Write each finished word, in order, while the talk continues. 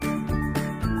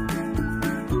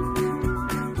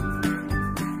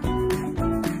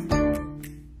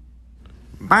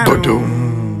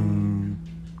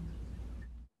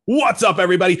What's up,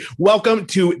 everybody? Welcome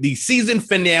to the season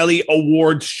finale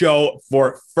awards show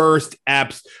for First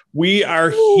Eps. We are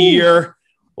here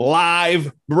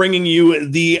live bringing you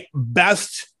the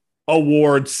best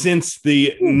awards since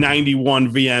the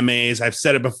 91 VMAs. I've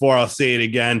said it before. I'll say it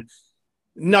again.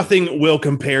 Nothing will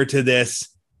compare to this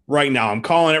right now. I'm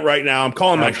calling it right now. I'm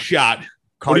calling my shot.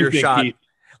 Call your shot. Pete?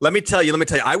 Let me tell you,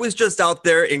 I was just out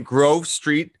there in Grove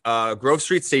Street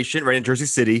Station, right in Jersey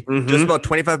City, just about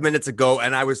 25 minutes ago.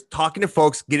 And I was talking to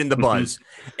folks, getting the buzz.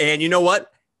 And you know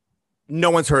what?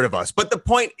 No one's heard of us. But the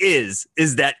point is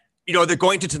that, you know, they're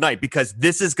going to tonight because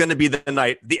this is going to be the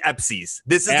night, the Epsies.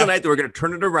 This is the night that we're going to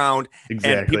turn it around.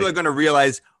 Exactly. And people are going to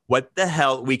realize what the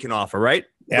hell we can offer, right?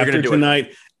 After we're going to do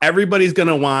tonight, everybody's going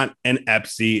to want an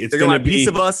Epsie. It's going to be a piece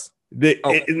of us.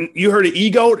 You heard of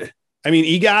EGOT?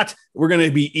 EGOT. We're going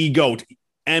to be EGOT.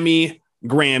 Emmy,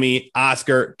 Grammy,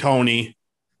 Oscar, Tony.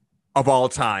 Of all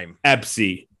time.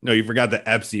 Epsie. No, you forgot the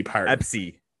Epsie part.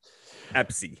 Epsie.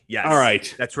 Yes. All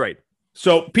right. That's right.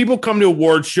 So people come to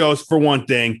award shows for one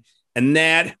thing, and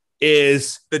that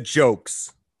is the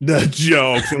jokes.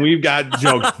 And we've got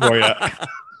jokes for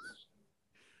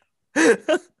you.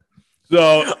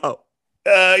 So,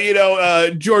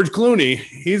 George Clooney,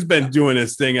 he's been doing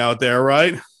his thing out there,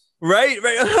 right? Right.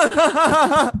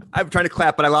 I'm trying to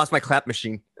clap, but I lost my clap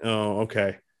machine. Oh,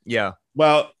 okay. Yeah.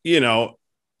 Well,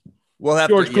 we'll have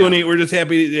George Clooney, we're just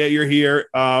happy that you're here.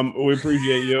 We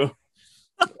appreciate you.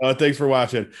 Thanks for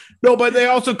watching. No, but they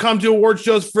also come to award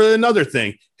shows for another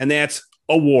thing, and that's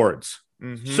awards.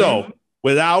 So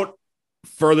without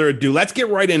further ado, let's get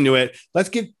right into it. Let's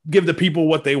give the people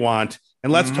what they want,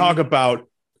 and let's talk about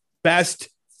best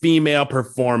female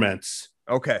performance.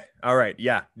 Okay. All right.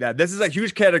 Yeah. This is a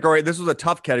huge category. This was a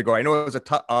tough category. I know it was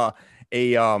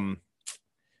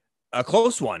a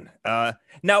close one. Now,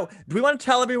 do we want to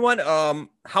tell everyone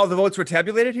how the votes were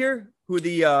tabulated here? Who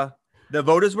the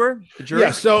voters were? The jury?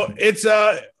 Yeah. So it's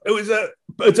a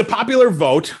popular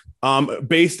vote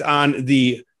based on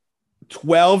the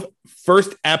 12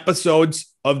 first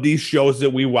episodes of these shows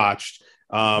that we watched.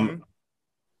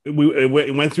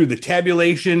 We went through the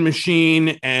tabulation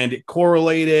machine and it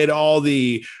correlated all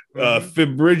the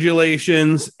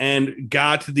fibrillations and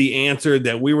got the answer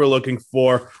that we were looking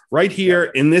for right here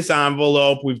in this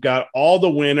envelope. We've got all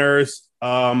the winners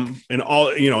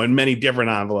in many different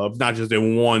envelopes, not just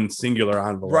in one singular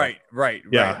envelope. Right.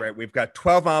 We've got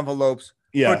 12 envelopes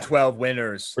for 12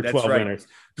 winners. That's 12 winners.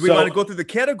 Do we want to go through the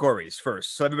categories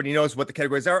first so everybody knows what the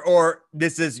categories are, or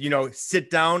this is, sit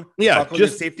down, buckle your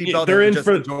safety belt, and just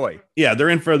enjoy? Yeah, they're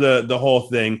in for the whole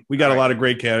thing. We got a lot of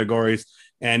great categories,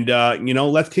 and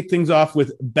let's kick things off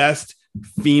with best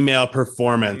female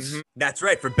performance. That's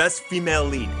right. For best female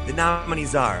lead, the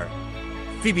nominees are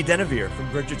Phoebe Denevere from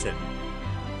Bridgerton,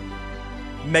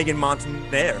 Megan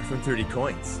Montaner from 30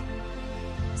 Coins,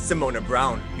 Simona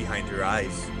Brown, Behind Her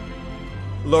Eyes,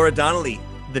 Laura Donnelly,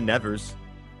 The Nevers,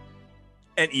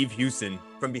 and Eve Hewson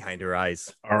from Behind Her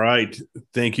Eyes. All right.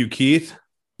 Thank you, Keith.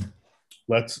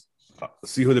 Let's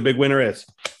see who the big winner is.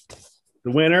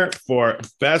 The winner for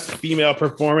best female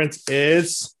performance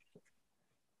is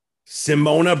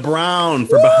Simona Brown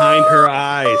for Behind Her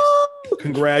Eyes.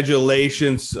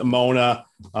 Congratulations, Simona.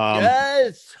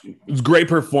 Yes. It was a great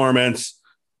performance.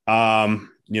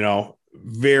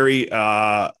 Very,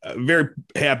 very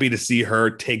happy to see her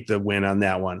take the win on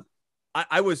that one.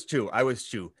 I was too.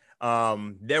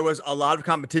 There was a lot of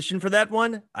competition for that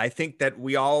one. I think that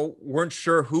we all weren't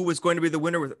sure who was going to be the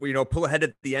winner with, pull ahead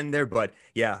at the end there, but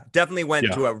yeah, definitely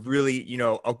went to a really,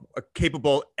 a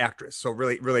capable actress. So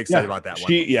really, really excited about that one.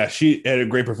 She had a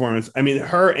great performance.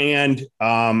 Her and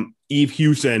Eve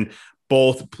Hewson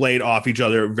both played off each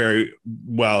other very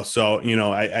well. So,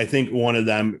 I think one of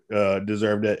them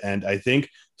deserved it. And I think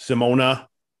Simona,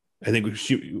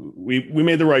 we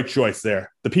made the right choice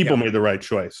there. The people made the right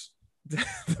choice.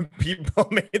 The people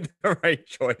made the right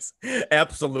choice.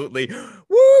 Absolutely.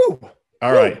 Woo!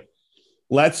 All right.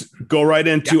 Let's go right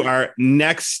into our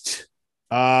next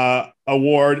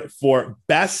award for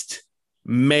best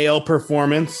male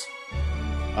performance.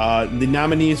 The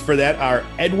nominees for that are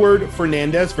Edward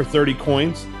Fernandez for 30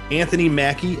 Coins, Anthony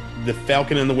Mackie, The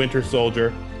Falcon and the Winter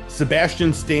Soldier,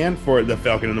 Sebastian Stan for The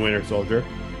Falcon and the Winter Soldier,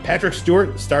 Patrick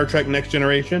Stewart, Star Trek Next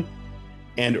Generation,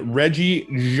 and Reggie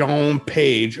Jean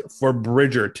Page for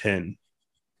Bridgerton.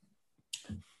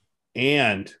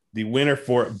 And the winner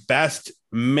for best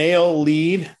male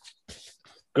lead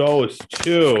goes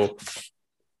to,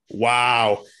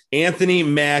 Anthony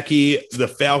Mackie, The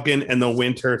Falcon and the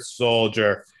Winter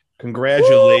Soldier.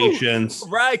 Congratulations. Woo!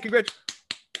 Right, congratulations.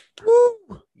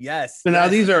 Woo! Yes. So now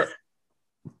these are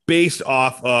based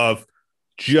off of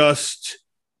just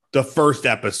the first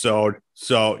episode.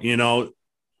 So, you know,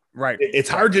 right. It's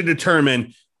hard to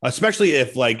determine, especially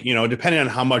if, like, you know, depending on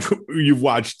how much you've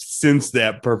watched since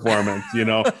that performance, you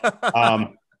know.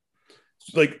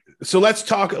 Like, so let's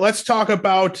go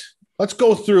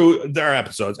through our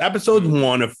episodes. Episode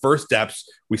 1 of First Steps.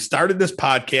 We started this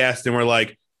podcast and we're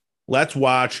like, let's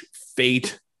watch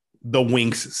Fate, the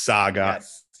Winx Saga.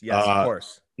 Yes, of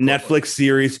course. Netflix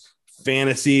series,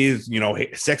 fantasies, you know,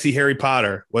 Sexy Harry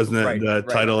Potter was the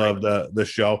title of the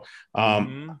show.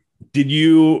 Did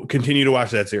you continue to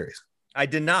watch that series? I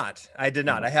did not. I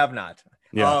have not.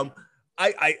 Yeah.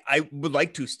 I would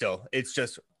like to still. It's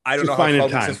just, I don't know how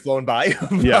 12 weeks has flown by.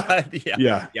 Yeah.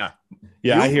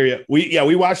 I hear you.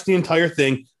 We watched the entire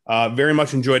thing. Very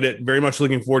much enjoyed it. Very much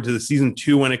looking forward to the season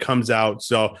 2 when it comes out.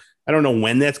 So I don't know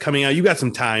when that's coming out. You got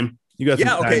some time. You got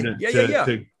some time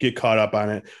to get caught up on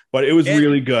it. But it was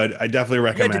really good. I definitely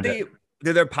recommend it.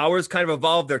 Did their powers kind of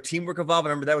evolve? Their teamwork evolve? I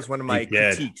remember that was one of my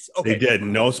critiques. Okay. They did.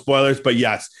 No spoilers, but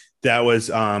yes, that was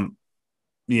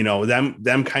you know,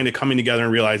 them kind of coming together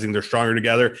and realizing they're stronger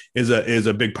together is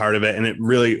a big part of it, and it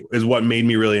really is what made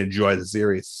me really enjoy the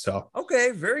series. So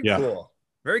very cool,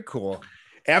 very cool.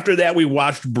 After that, we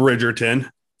watched Bridgerton,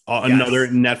 another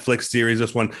Netflix series.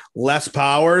 This one, less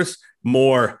powers,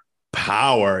 more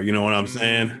power. You know what I'm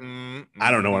saying?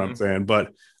 I don't know what I'm saying,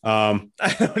 but I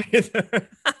don't either.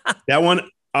 That one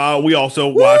we also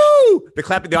watched.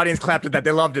 The audience clapped at that.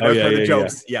 They loved it. That was one of the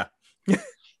jokes. Yeah.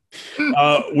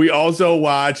 We also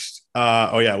watched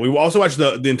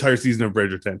the entire season of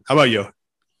Bridgerton. How about you?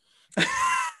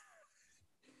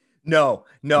 No,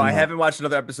 I haven't watched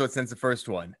another episode since the first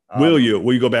one. Will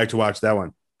you go back to watch that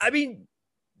one? I mean,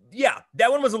 yeah, that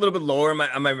one was a little bit lower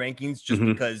on my rankings just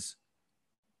because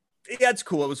it's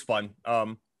cool. It was fun.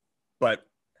 But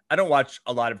I don't watch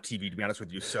a lot of TV, to be honest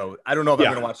with you. So I don't know if I'm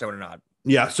going to watch that one or not.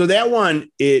 Yeah. So that one,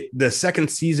 the second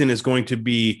season is going to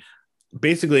be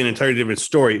basically an entirely different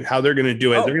story. How they're going to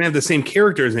do it. They're going to have the same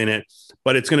characters in it,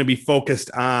 but it's going to be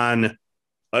focused on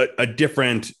it's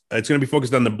going to be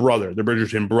focused on the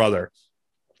Bridgerton brother.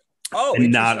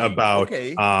 And not about,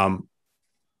 the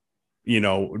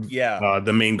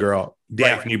main girl,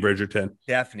 Daphne Bridgerton.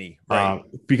 Daphne. Right.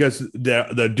 Because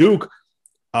the Duke,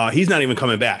 he's not even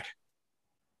coming back.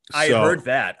 I heard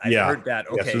that. Okay. Yeah,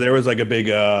 so there was like a big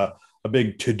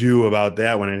to-do about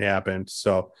that when it happened.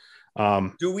 So,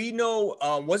 do we know,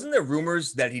 wasn't there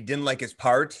rumors that he didn't like his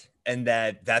part and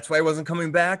that's why he wasn't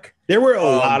coming back? There were a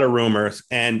lot of rumors,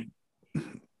 but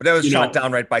that was shot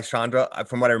down right by Chandra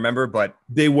from what I remember, but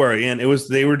they were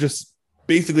just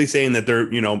basically saying that they're,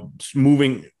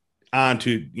 moving on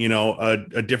to,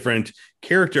 a different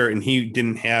character, and he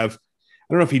didn't have,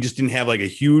 I don't know if he just didn't have like a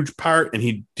huge part and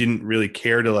he didn't really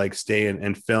care to like stay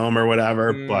and film or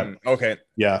whatever, but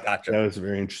yeah, gotcha. That was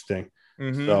very interesting.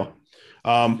 So,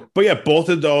 but yeah, both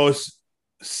of those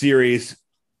series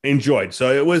enjoyed.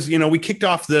 So it was, we kicked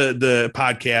off the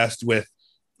podcast with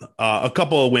a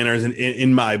couple of winners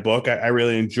in my book. I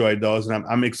really enjoyed those, and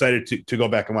I'm excited to go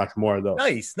back and watch more of those.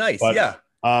 Nice. But, yeah.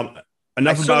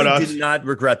 Enough about us. Did not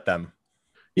regret them.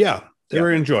 Yeah, they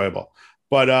were enjoyable.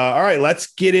 But all right,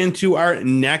 let's get into our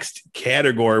next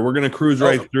category. We're going to cruise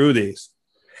right through these.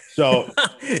 So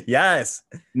yes.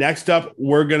 Next up,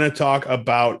 we're going to talk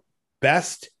about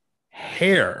best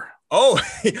hair.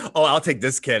 I'll take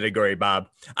this category, Bob.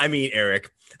 I mean,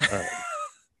 Eric. All right.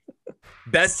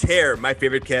 Best hair, my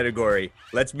favorite category.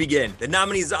 Let's begin. The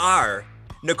nominees are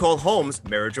Nicole Holmes,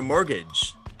 Marriage or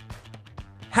Mortgage;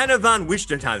 Hannah von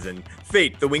Wichtenhausen,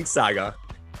 Fate, the Winx Saga;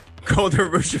 Golda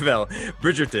Roosevelt,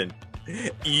 Bridgerton;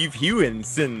 Eve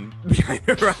Hewinson, Behind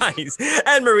Her Eyes;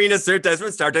 and Marina Sirtis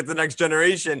from Star Trek The Next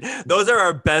Generation. Those are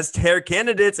our best hair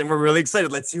candidates, and we're really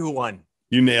excited. Let's see who won.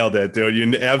 You nailed it, dude.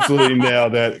 You absolutely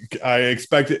nailed it. I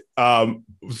expected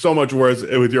so much worse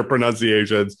with your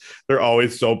pronunciations. They're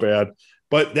always so bad.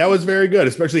 But that was very good,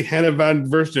 especially Hannah von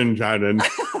Wichtenhausen.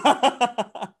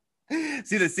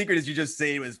 See, the secret is you just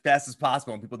say it as fast as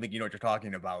possible and people think you know what you're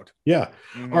talking about. Yeah.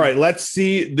 All right, let's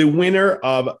see the winner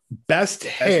of best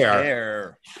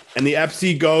hair. And the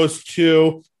FC goes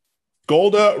to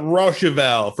Golda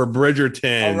Roosevelt for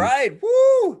Bridgerton. All right.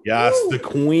 Woo! Yes, woo! The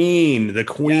queen. The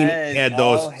queen had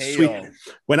those sweet.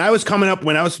 When I was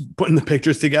putting the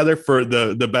pictures together for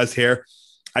the best hair,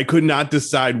 I could not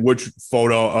decide which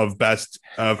photo of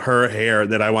her hair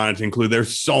that I wanted to include.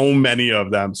 There's so many of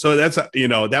them. So that's,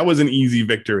 that was an easy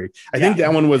victory. I think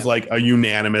that one was like a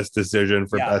unanimous decision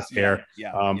for best hair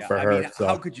for her. I mean,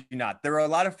 how could you not? There were a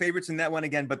lot of favorites in that one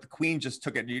again, but the queen just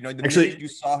took it. The minute you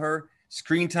saw her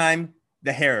screen time,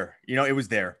 the hair, it was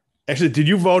there. Actually, did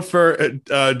you vote for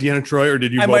Deanna Troi, or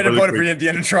did you? I vote might have for voted for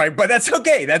Deanna Troi, but that's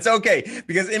okay. That's okay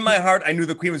because in my heart, I knew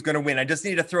the Queen was going to win. I just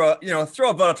needed to throw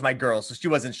a vote out to my girl, so she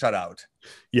wasn't shut out.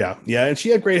 Yeah, and she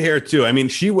had great hair too. I mean,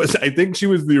 I think she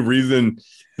was the reason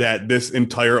that this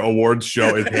entire awards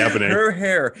show is happening. Her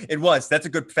hair, that's a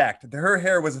good fact. Her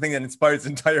hair was the thing that inspired this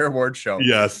entire awards show.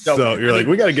 Yes, so you're like,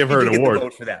 we got to give her an award.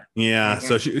 Vote for that. Yeah,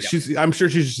 so she's. I'm sure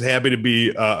she's just happy to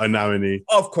be a nominee.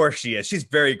 Of course she is. She's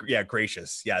very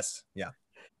gracious. Yes, yeah.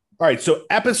 All right, so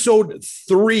episode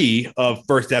 3 of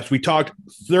First Steps, we talked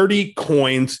 30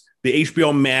 Coins, the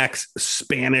HBO Max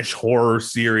Spanish horror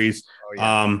series. Oh,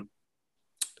 yeah.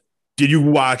 Did you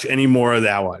watch any more of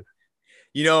that one?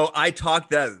 I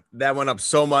talked that one up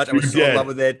so much. I was so in love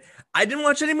with it. I didn't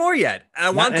watch any more yet. I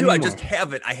want to. Anymore. I just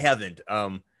haven't. I haven't.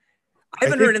 I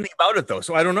haven't heard anything about it though,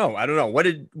 so I don't know. What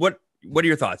are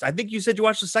your thoughts? I think you said you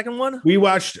watched the second one. We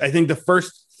watched, I think, the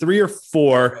first 3 or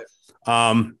 4.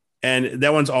 And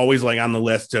that one's always like on the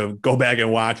list to go back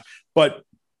and watch. But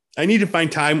I need to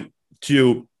find time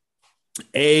to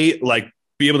be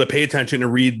able to pay attention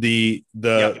and read the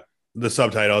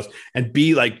subtitles, and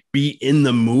be in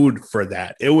the mood for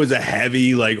that. It was a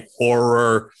heavy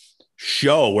horror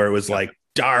show where it was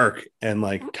dark and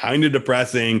kind of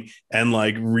depressing and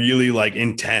really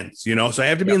intense, so I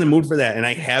have to be in the mood for that. And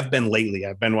I have been lately.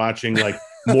 I've been watching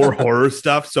more horror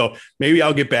stuff, so maybe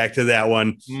I'll get back to that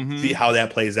one, see how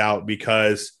that plays out,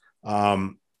 because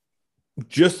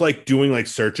just doing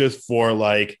searches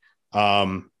for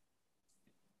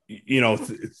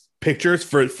pictures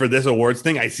for this awards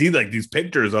thing, I see these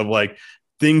pictures of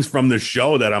things from the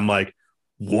show that I'm like,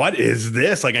 what is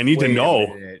this? I need to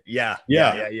know. Yeah.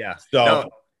 So no, it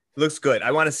looks good.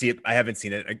 I want to see it. I haven't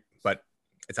seen it, but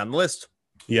it's on the list.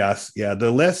 Yes. Yeah. The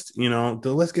list, the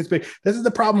list gets big. This is the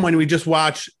problem when we just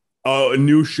watch a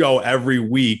new show every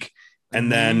week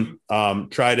and then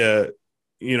try to,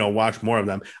 watch more of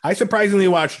them. I surprisingly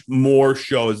watched more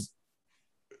shows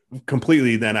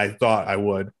completely than I thought I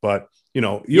would, but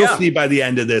you'll see by the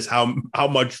end of this how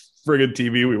much friggin'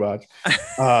 TV we watch.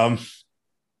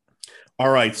 All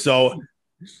right. So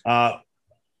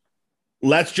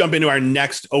let's jump into our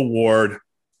next award,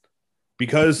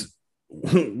 because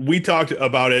we talked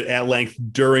about it at length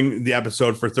during the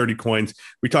episode for 30 Coins.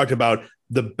 We talked about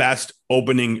the best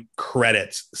opening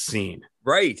credits scene.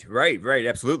 Right.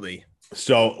 Absolutely.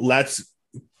 So let's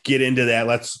get into that.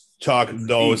 Let's talk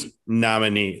those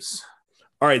nominees.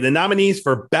 All right. The nominees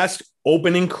for best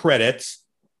opening credits: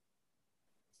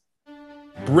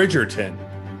 Bridgerton,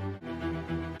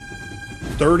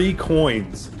 30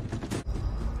 Coins,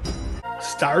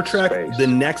 Star Trek: Space. The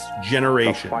Next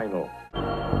Generation,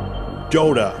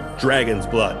 Dota: Dragon's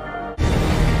Blood,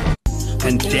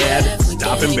 and Dad,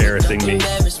 Stop Embarrassing Me.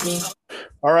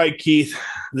 All right, Keith,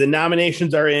 the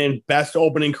nominations are in. Best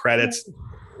opening credits.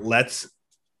 Let's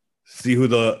see who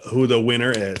the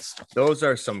winner is. Those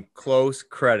are some close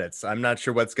credits. I'm not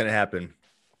sure what's going to happen.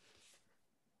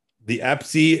 The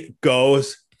Epsy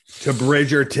goes to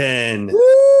Bridgerton.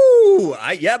 Woo!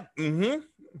 Yep.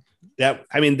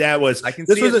 That was,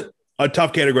 this was a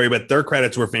tough category, but their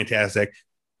credits were fantastic.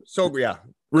 So yeah,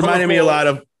 reminded me a lot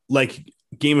of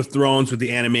Game of Thrones with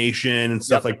the animation and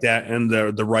stuff like that, and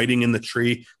the writing in the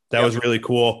tree. That was really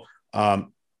cool.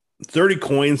 30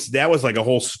 Coins, that was a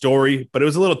whole story, but it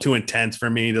was a little too intense for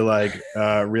me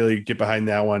to really get behind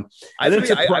that one. I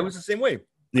was the same way.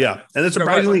 Yeah, and then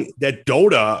surprisingly, that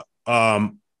Dota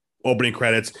opening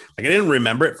credits, I didn't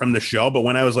remember it from the show, but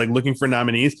when I was looking for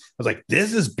nominees, I was like,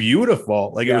 this is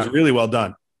beautiful. It was really well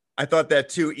done. I thought that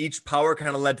too. Each power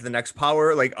kind of led to the next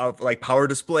power, power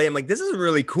display. I'm like, this is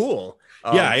really cool.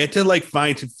 I had to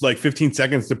find 15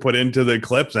 seconds to put into the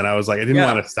clips, and I was I didn't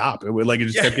want to stop. It would it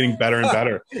just kept getting better and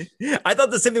better. I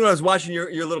thought the same thing when I was watching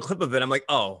your little clip of it. I'm like,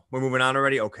 oh, we're moving on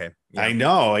already. Okay. Yeah. I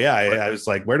know. Yeah. I was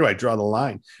like, where do I draw the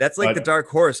line? That's the dark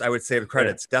horse, I would say, of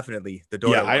credits. Definitely the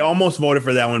Dota. Yeah, I almost voted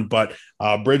for that one, but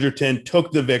Bridgerton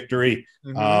took the victory.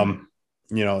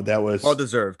 That was well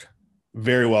deserved.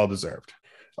 Very well deserved.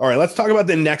 All right, let's talk about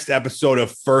the next episode of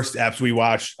First Eps we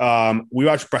watched. We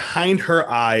watched Behind Her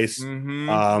Eyes.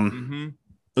 It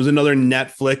was another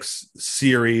Netflix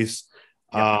series.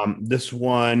 This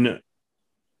one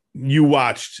you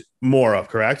watched more of,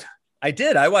 correct? I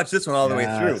did. I watched this one all the way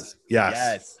through.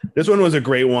 Yes. This one was a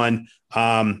great one.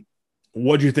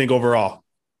 What do you think overall?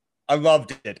 I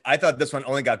loved it. I thought this one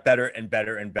only got better and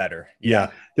better and better.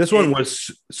 Yeah. This one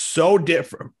was so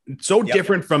different,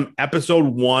 different from episode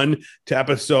 1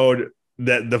 to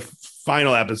the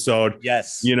final episode.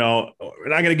 Yes. We're not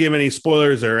going to give any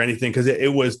spoilers or anything, because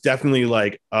it was definitely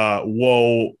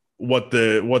whoa, what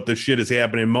the shit is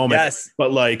happening moment. Yes.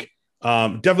 But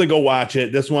Definitely go watch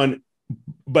it. This one,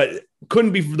 but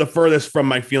couldn't be the furthest from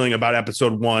my feeling about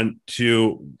episode 1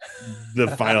 to the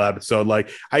final episode. Like,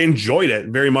 I enjoyed it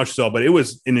very much so, but it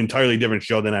was an entirely different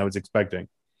show than I was expecting.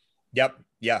 Yep.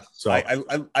 Yeah. So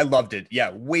I loved it.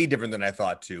 Yeah. Way different than I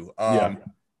thought too. Yeah.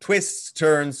 Twists,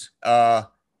 turns,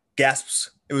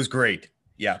 gasps. It was great.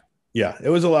 Yeah. Yeah. It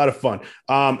was a lot of fun.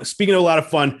 Speaking of a lot of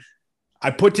fun,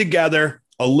 I put together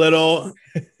a little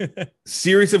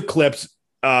series of clips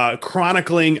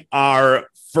chronicling our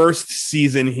first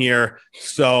season here.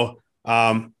 So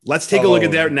let's take a look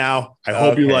at that now. I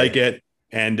hope you like it.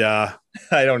 And I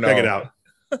don't know. Check it out.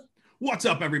 What's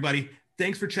up, everybody?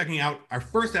 Thanks for checking out our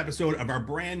first episode of our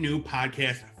brand new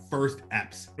podcast, First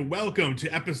Eps. Welcome to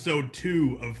episode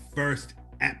 2 of First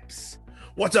Eps.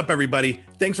 What's up, everybody?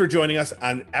 Thanks for joining us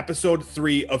on episode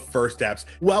 3 of First Eps.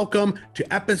 Welcome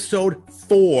to episode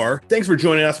 4. Thanks for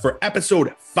joining us for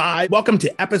episode 5. Welcome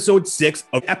to episode 6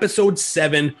 of episode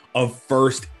 7 of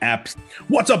First Eps.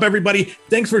 What's up, everybody?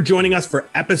 Thanks for joining us for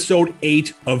episode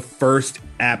 8 of First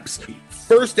Eps.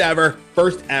 First ever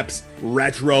First Eps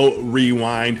Retro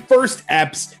Rewind. First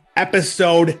Eps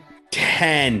episode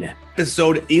 10.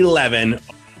 Episode 11.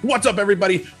 What's up,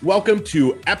 everybody? Welcome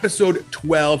to episode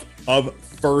 12 of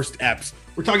First Eps.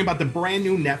 We're talking about the brand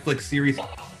new Netflix series,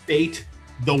 Fate: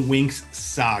 The Winx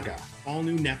Saga. All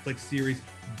new Netflix series,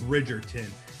 Bridgerton.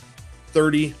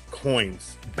 30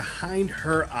 coins. Behind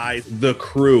Her Eyes, The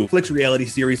Crew. Netflix reality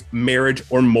series, Marriage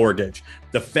or Mortgage.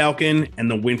 The Falcon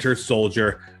and the Winter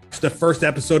Soldier. It's the first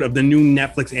episode of the new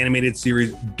Netflix animated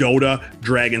series, Dota: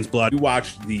 Dragon's Blood. We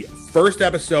watched the first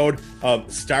episode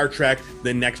of Star Trek: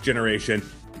 The Next Generation,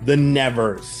 The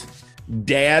Nevers.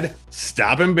 Dad,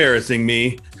 stop embarrassing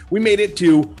me. We made it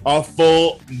to a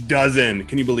full dozen.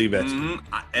 Can you believe it?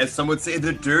 As some would say,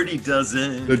 the dirty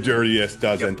dozen. The dirtiest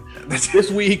dozen. Yep. This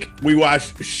week, we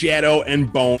watched Shadow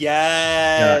and Bone.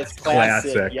 Yes,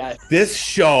 classic. Yes. This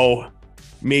show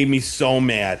made me so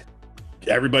mad.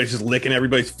 Everybody's just licking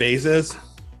everybody's faces.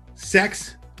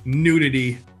 Sex,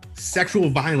 nudity, sexual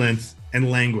violence, and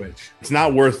language. It's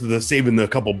not worth saving the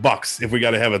couple bucks if we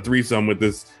got to have a threesome with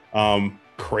this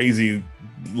crazy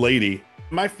lady.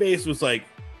 My face was like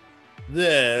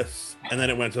this, and then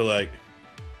it went to like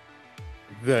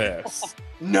this.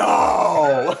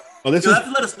 No. Oh, this You'll is have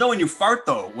to let us know when you fart,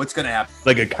 though. What's gonna happen?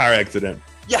 like a car accident.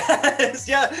 Yes.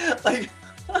 Yeah. Like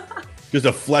Just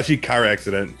a fleshy car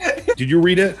accident. Did you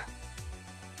read it?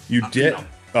 You did? No.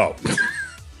 Oh.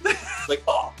 like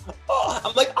oh.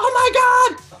 I'm like, oh my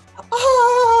god.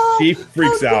 Oh, She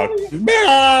freaks out.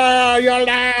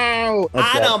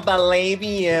 I don't believe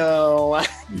you.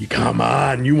 Come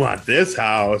on, you want this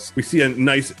house. We see a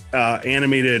nice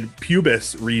animated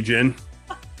pubis region.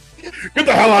 Get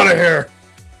the hell out of here.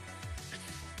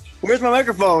 Where's my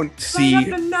microphone? See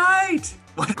the night.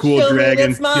 cool Show dragon.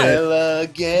 me that smile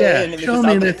again. Yeah, show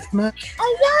me that smile.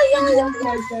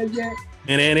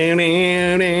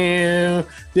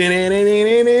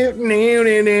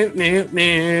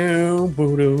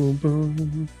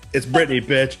 It's Britney,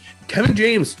 bitch. Kevin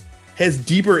James has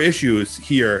deeper issues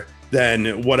here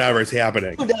than whatever's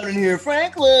happening. Go down in here,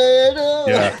 Franklin.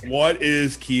 Yeah. What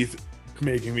is Keith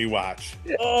making me watch?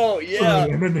 Oh yeah.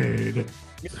 Lemonade.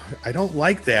 I don't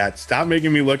like that. Stop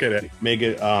making me look at it. Make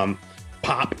it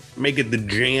pop. Make it the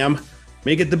jam.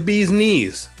 Make it the bee's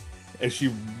knees. As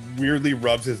she weirdly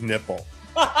rubs his nipple.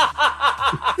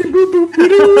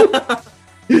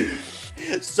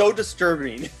 So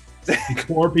disturbing.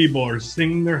 Poor people are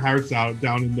singing their hearts out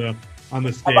down on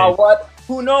the stage. About what?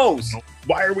 Who knows?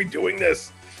 Why are we doing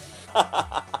this?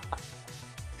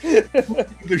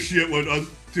 The shit what us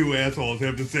two assholes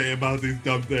have to say about these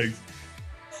dumb things.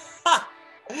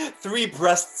 3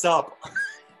 breasts up.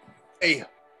 Hey,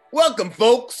 welcome,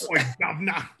 folks. Oh,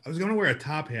 I was going to wear a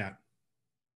top hat.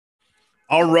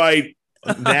 All right.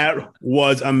 That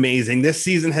was amazing. This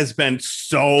season has been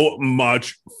so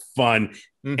much fun.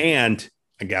 And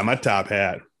I got my top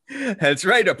hat. That's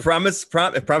right. A promise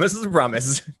is a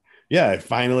promise. Yeah, I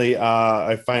finally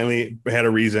had a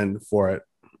reason for it.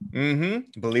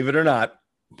 Believe it or not.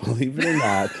 Believe it or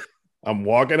not, I'm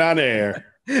walking on air.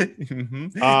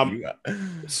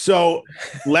 So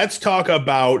let's talk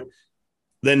about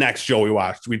the next show we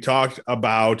watched. We talked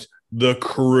about The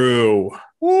Crew.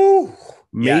 Woo!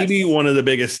 Maybe one of the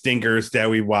biggest stinkers that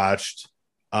we watched.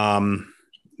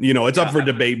 It's up for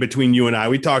debate between you and I.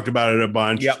 We talked about it a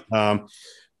bunch. Yep.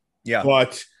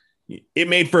 But it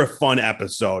made for a fun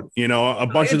episode. A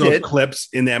bunch of those clips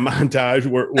in that montage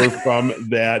were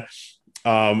from that.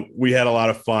 We had a lot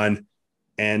of fun.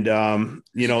 And, that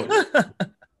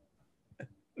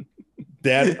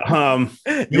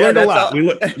you learned a lot.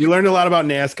 You learned a lot about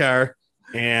NASCAR.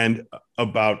 and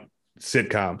about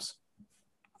sitcoms.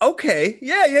 Okay.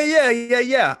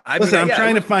 Yeah. I'm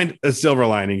trying to find a silver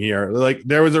lining here. Like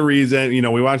there was a reason,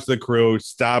 we watched The Crew.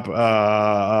 Stop.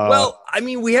 Well, I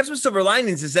mean, we have some silver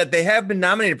linings is that they have been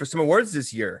nominated for some awards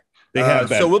this year. They have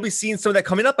been. So we'll be seeing some of that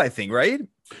coming up, I think, right?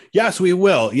 Yes, we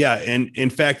will. Yeah. And in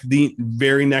fact, the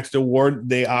very next award,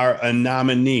 they are a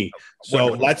nominee. So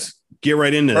Wonderful. Let's get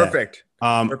right into Perfect.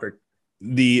 that. Perfect.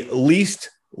 The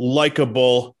least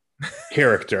likable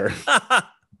character.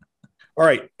 All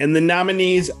right. And the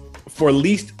nominees for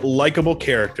least likable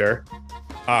character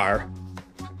are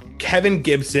Kevin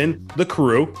Gibson, The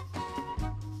Crew,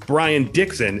 Brian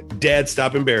Dixon, Dad,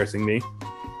 Stop Embarrassing Me,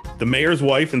 The Mayor's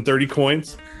Wife and 30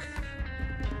 Coins,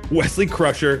 Wesley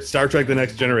Crusher, Star Trek The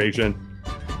Next Generation,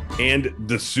 and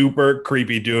the super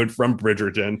creepy dude from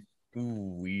Bridgerton.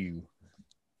 Ooh.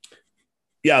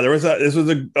 Yeah, this was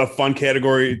a fun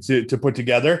category to put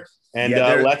together. And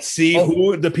let's see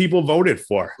who the people voted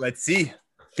for. Let's see.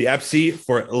 The FC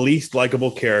for least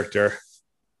likable character,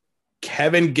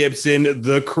 Kevin Gibson,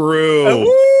 The Crew.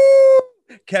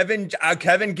 Kevin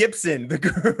Gibson, The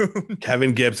Crew.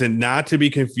 Kevin Gibson, not to be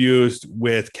confused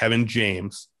with Kevin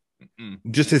James.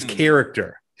 Just his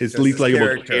character, his least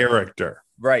likable character.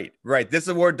 Right. This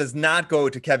award does not go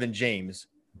to Kevin James,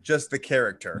 just the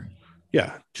character.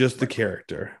 Yeah, just the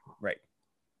character. Right.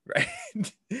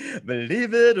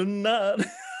 Believe it or not.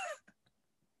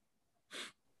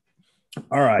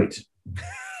 All right.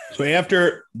 So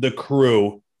after The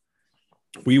Crew,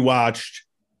 we watched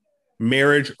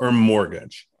Marriage or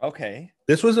Mortgage. Okay.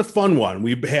 This was a fun one.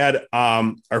 We had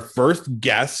our first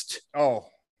guest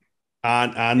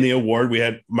on the award. We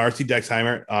had Marcy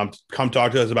Dexheimer come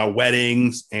talk to us about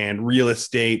weddings and real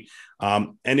estate.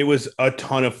 And it was a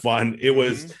ton of fun. It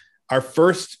was our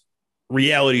first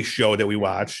reality show that we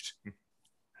watched.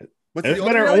 What's the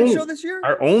only reality show this year?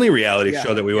 Our only reality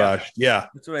show that we watched. Yeah.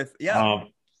 That's what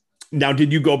now,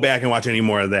 did you go back and watch any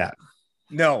more of that?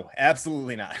 No,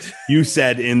 absolutely not. You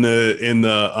said in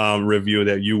the review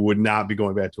that you would not be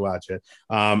going back to watch it.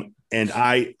 And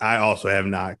I also have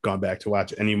not gone back to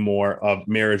watch any more of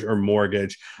Marriage or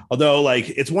Mortgage. Although, like,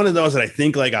 it's one of those that I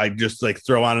think, like, I just, like,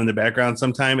 throw on in the background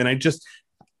sometime. And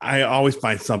I always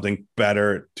find something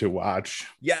better to watch.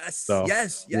 Yes. So,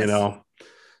 yes.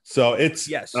 So it's,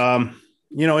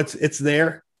 it's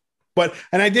there.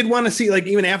 And I did want to see, like,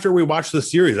 even after we watched the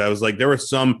series, I was like, there were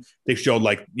some they showed,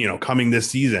 like, coming this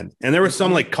season. And there were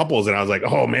some, like, couples. And I was like,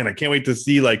 oh, man, I can't wait to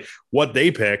see, like, what they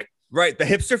pick. Right. The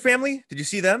Hipster Family. Did you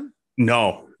see them?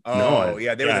 No. Oh,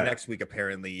 yeah. They were the next week,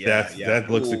 apparently. Yeah. That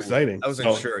looks exciting. I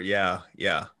wasn't sure. Yeah.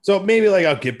 So maybe, like,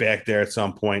 I'll get back there at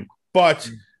some point. But,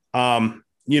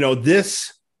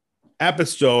 this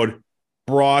episode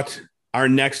brought our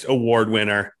next award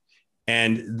winner.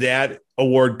 And that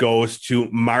award goes to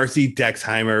Marcy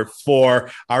Dexheimer for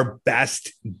our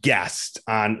best guest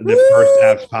on the First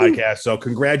Steps podcast. So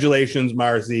congratulations,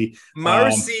 Marcy.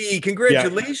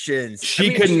 Congratulations. Yeah.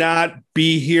 She could not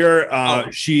be here.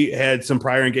 She had some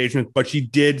prior engagements, but she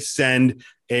did send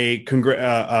a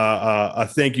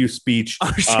thank you speech.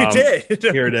 Oh, she did.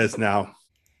 Here it is now.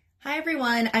 Hi,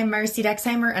 everyone. I'm Marcy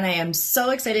Dexheimer, and I am so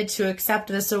excited to accept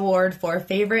this award for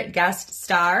Favorite Guest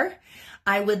Star.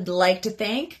 I would like to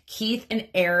thank Keith and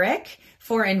Eric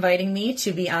for inviting me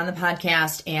to be on the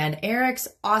podcast, and Eric's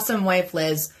awesome wife,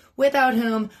 Liz, without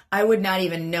whom I would not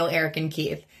even know Eric and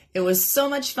Keith. It was so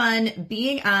much fun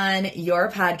being on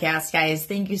your podcast, guys.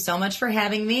 Thank you so much for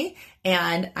having me,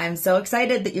 and I'm so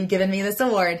excited that you've given me this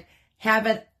award. Have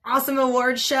an awesome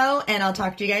award show, and I'll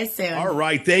talk to you guys soon. All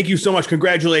right. Thank you so much.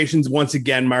 Congratulations once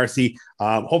again, Marcy.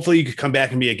 Hopefully you could come back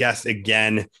and be a guest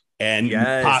again. And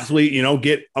possibly,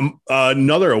 get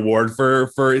another award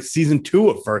for season 2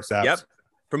 of First Steps. Yep.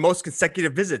 For most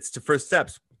consecutive visits to First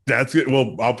Steps. That's good.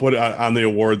 Well, I'll put it on the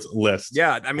awards list.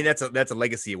 Yeah. I mean, that's a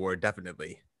legacy award.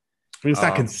 Definitely. I mean, it's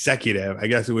not consecutive. I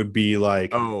guess it would be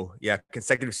like. Oh, yeah.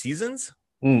 Consecutive seasons.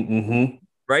 Mm-hmm.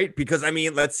 Right. Because, I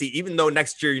mean, let's see. Even though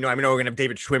next year, we're going to have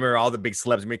David Schwimmer, all the big celebs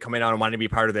going to be coming out and wanting to be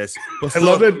part of this. I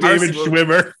love that David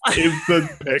Schwimmer is the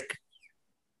pick.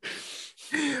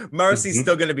 Marcy's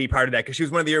still going to be part of that because she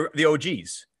was one of the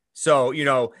OGs. So,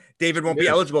 David won't be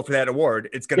eligible for that award.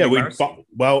 It's going to be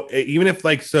Marcy. Even if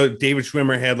David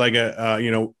Schwimmer had like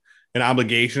an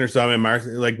obligation or something,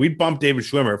 Marcy, like we'd bump David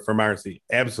Schwimmer for Marcy.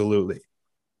 Absolutely.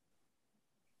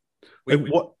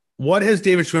 What has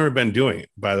David Schwimmer been doing,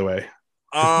 by the way?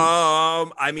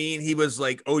 I mean, he was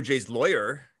like OJ's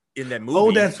lawyer in that movie.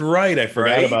 Oh, that's right. I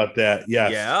forgot about that.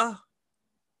 Yes. Yeah.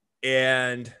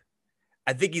 And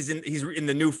I think he's in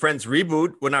the new Friends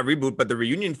reboot. Well, not reboot, but the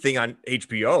reunion thing on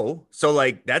HBO. So,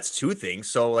 like, that's 2 things.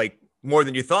 So, like, more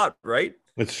than you thought, right?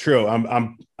 It's true.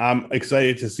 I'm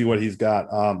excited to see what he's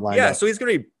got lined up. So he's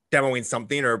going to be demoing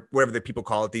something or whatever the people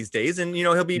call it these days, and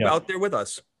he'll be out there with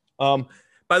us.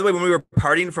 By the way, when we were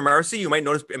partying from RC, you might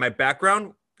notice in my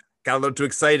background got a little too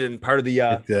excited, and part of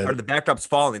the backdrop's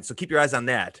falling. So keep your eyes on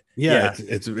that. Yeah.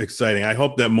 It's exciting. I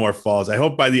hope that more falls. I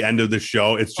hope by the end of the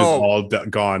show, it's just all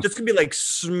gone. Just gonna be like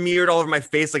smeared all over my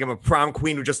face, like I'm a prom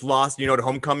queen who just lost, the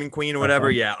homecoming queen or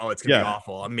whatever. Yeah. Oh, it's gonna be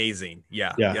awful. Amazing.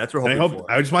 Yeah. That's what we're hoping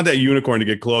for. I just want that unicorn to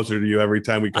get closer to you every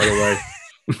time we cut away.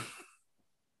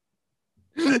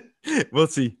 We'll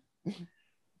see.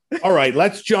 All right,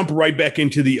 let's jump right back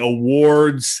into the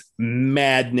awards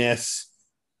madness.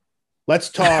 Let's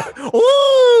talk.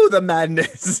 Ooh, the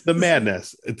madness. The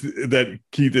madness that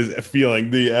Keith is feeling,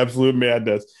 the absolute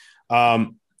madness.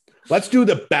 Let's do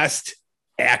the best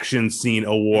action scene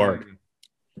award.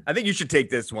 I think you should take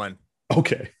this one.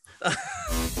 Okay. All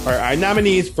right, our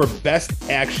nominees for best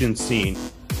action scene: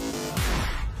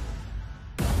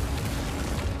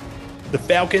 The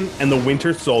Falcon and the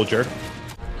Winter Soldier,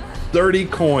 30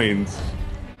 coins.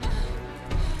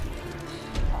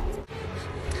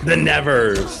 The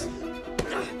Nevers,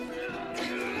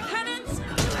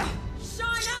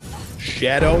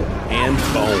 Shadow and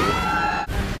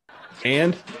Bone,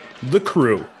 and The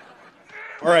Crew.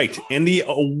 All right, and the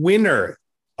winner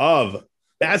of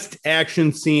best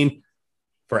action scene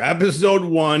for episode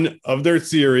 1 of their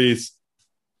series.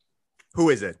 Who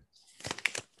is it?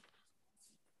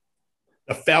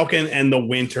 The Falcon and the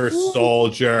Winter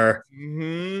Soldier.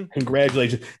 Mm-hmm.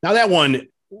 Congratulations. Now that one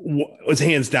was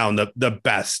hands down the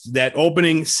best. That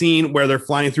opening scene where they're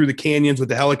flying through the canyons with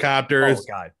the helicopters. Oh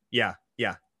God. Yeah.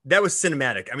 That was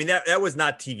cinematic. I mean, that was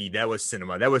not TV. That was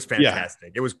cinema. That was fantastic.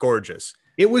 Yeah. It was gorgeous.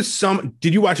 It was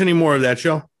did you watch any more of that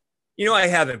show? I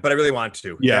haven't, but I really want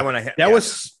to. Yeah.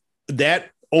 That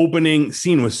opening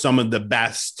scene was some of the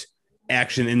best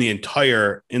action in the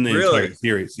entire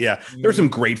series. Yeah. There's some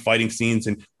great fighting scenes,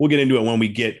 and we'll get into it when we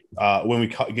get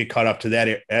caught up to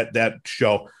that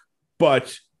show.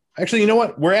 But actually, you know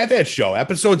what? We're at that show.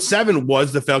 Episode 7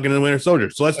 was The Falcon and the Winter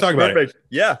Soldier. So let's talk about it.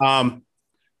 Yeah.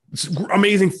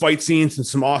 Amazing fight scenes and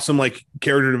some awesome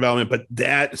character development, but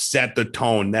that set the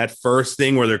tone. That first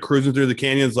thing where they're cruising through the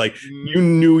canyons, you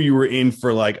knew you were in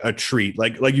for a treat.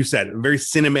 Like you said, a very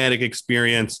cinematic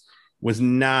experience. Was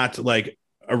not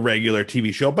a regular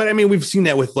TV show, but I mean, we've seen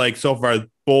that with so far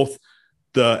both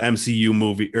the MCU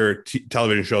movie or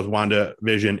television shows,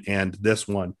 WandaVision and this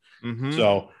one. Mm-hmm.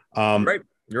 So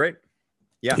you're right.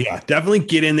 Yeah, definitely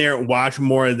get in there, watch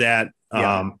more of that.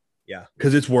 Yeah,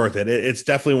 because it's worth it. It's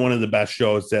definitely one of the best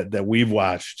shows that we've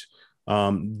watched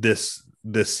this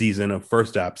season of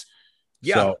First Steps.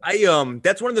 Yeah, so,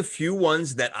 that's one of the few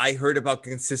ones that I heard about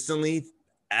consistently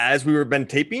as we were been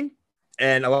taping,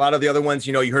 and a lot of the other ones,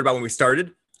 you heard about when we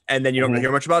started, and then you don't really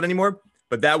hear much about anymore.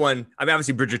 But that one, I mean,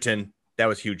 obviously Bridgerton, that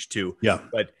was huge too. Yeah,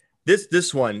 but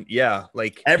this one,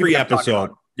 every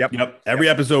episode. Yep. Every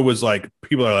episode was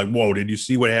people are whoa, did you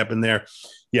see what happened there?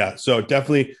 Yeah, so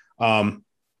definitely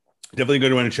a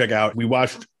good one to check out. We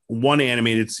watched one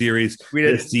animated series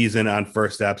this season on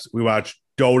First Steps. We watched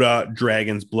Dota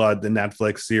Dragon's Blood, the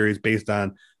Netflix series based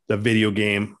on the video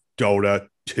game Dota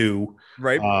 2.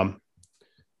 Right.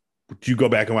 Did you go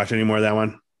back and watch any more of that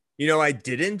one? I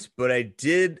didn't, but I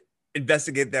did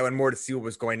investigate that one more to see what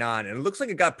was going on. And it looks like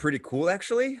it got pretty cool,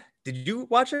 actually. Did you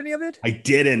watch any of it? I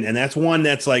didn't. And that's one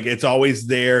that's it's always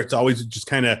there. It's always just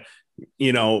kind of,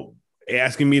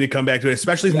 asking me to come back to it,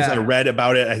 especially since I read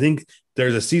about it. I think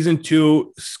there's a season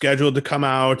 2 scheduled to come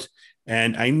out.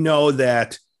 And I know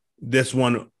that this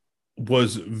one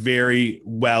was very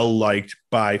well liked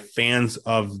by fans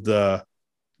of the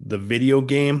video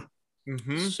game.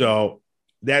 Mm-hmm. So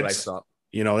that's,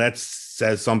 that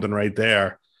says something right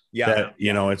there. Yeah. That,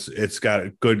 it's got a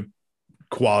good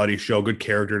quality show, good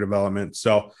character development.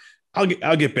 So I'll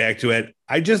get back to it.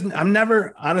 I'm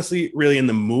never honestly really in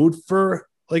the mood for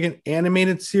an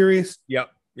animated series. Yep.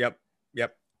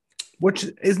 Which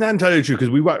is not entirely true because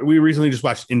we recently just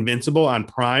watched Invincible on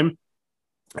Prime,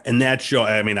 and that show.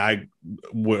 I mean, I'd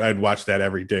watch that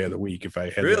every day of the week if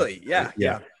I had. Really? Yeah.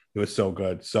 It was so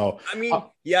good. So I mean,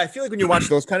 I feel like when you watch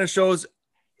those kind of shows,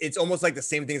 it's almost like the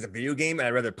same thing as a video game, and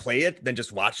I'd rather play it than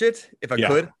just watch it if I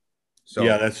could. So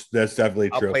yeah, that's definitely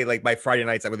true. I'll play my Friday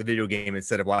nights with a video game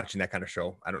instead of watching that kind of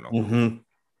show. I don't know. Mm-hmm.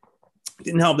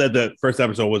 Didn't help that the first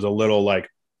episode was a little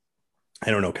I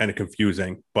don't know, kind of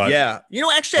confusing. But yeah,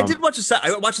 actually, I did watch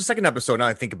I watched the second episode. Now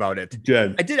I think about it.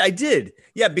 Good. I did.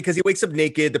 Yeah, because he wakes up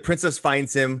naked. The princess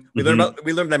finds him. We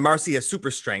learned that Marcy has super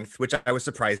strength, which I was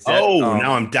surprised at. Oh,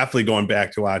 now I'm definitely going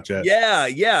back to watch it. Yeah.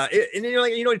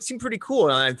 It seemed pretty cool.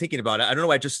 And I'm thinking about it. I don't know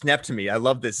why it just snapped to me. I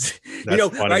love this.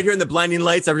 That's funny. Right here in the blinding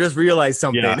lights, I've just realized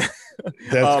something. Yeah,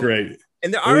 that's great.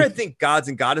 And there are, I think, gods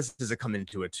and goddesses that come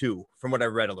into it too, from what I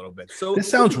read a little bit. So this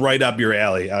sounds right up your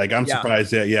alley. Like I'm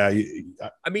surprised that. Yeah.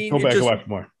 I mean, go back and watch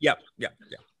more. Yeah.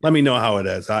 Let me know how it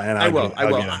is. I will.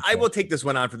 I will take this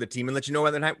one on for the team and let you know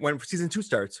when season 2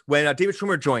 starts. When David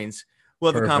Schwimmer joins,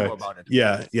 we'll have a combo about it.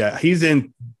 Yeah. He's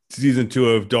in season 2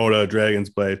 of Dota Dragon's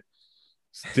Blade.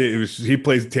 He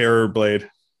plays Terror Blade.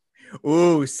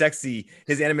 Ooh, sexy.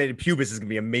 His animated pubis is gonna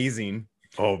be amazing.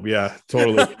 Oh yeah,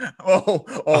 totally.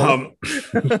 Oh.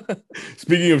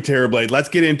 Speaking of Terror Blade, let's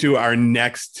get into our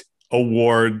next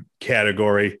award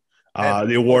category.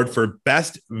 The award for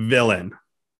Best Villain.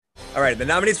 All right, the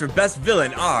nominees for Best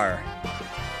Villain are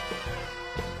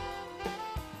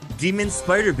Demon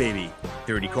Spider Baby,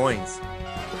 30 coins.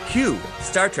 Q,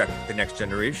 Star Trek, The Next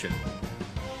Generation.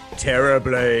 Terror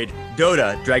Blade,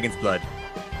 Dota, Dragon's Blood.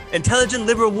 Intelligent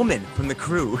liberal woman from the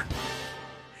crew.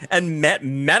 And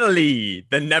Melody,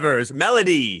 the Nevers.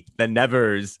 Melody, the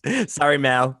Nevers. Sorry,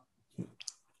 Mal.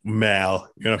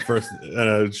 Mal, you're gonna first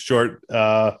short.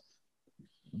 I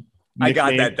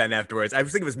got that then afterwards. I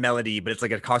was thinking it was Melody, but it's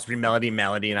like a cross between Melody, and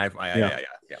yeah.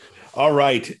 All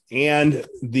right, and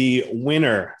the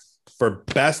winner for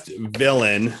Best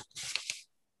Villain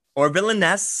or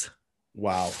Villainess.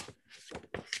 Wow.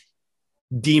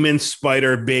 Demon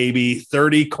Spider Baby,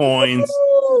 30 coins.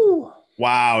 Woo!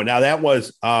 Wow. Now that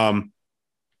was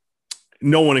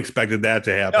no one expected that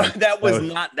to happen.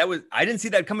 No, I didn't see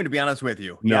that coming, to be honest with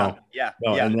you. No. Yeah.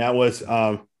 And that was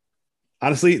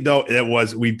honestly though, that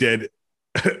was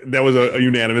a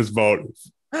unanimous vote.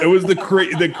 It was the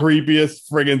creepiest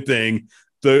friggin' thing.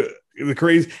 The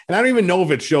crazy, and I don't even know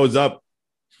if it shows up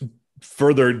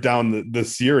further down the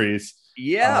series.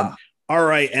 Yeah. All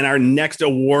right, and our next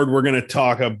award we're going to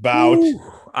talk about. Ooh,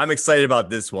 I'm excited about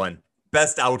this one.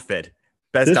 Best outfit.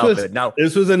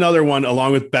 This was another one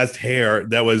along with best hair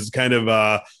that was kind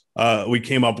of we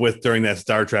came up with during that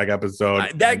Star Trek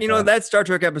episode. That Star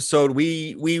Trek episode,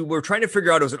 we were trying to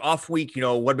figure out, it was an off week, what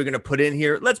are we going to put in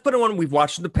here? Let's put in one we've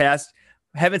watched in the past,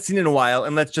 haven't seen in a while,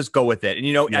 and let's just go with it.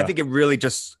 And I think it really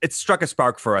it struck a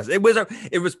spark for us. It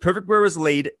was perfect where it was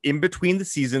laid in between the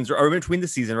seasons or in between the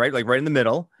season, right? Like right in the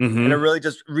middle. Mm-hmm. And it really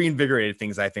just reinvigorated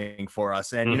things, I think, for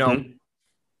us. And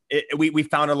we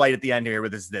found a light at the end here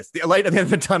with this. The light at the end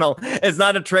of the tunnel is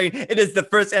not a train. It is the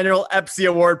first annual EPSI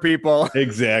Award, people.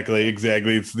 Exactly.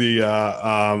 It's the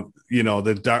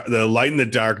the light in the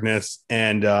darkness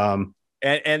and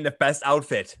the best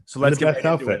outfit. So let's get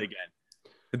into it again.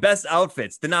 The best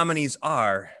outfits. The nominees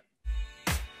are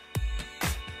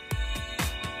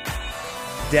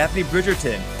Daphne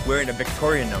Bridgerton wearing a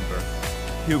Victorian number,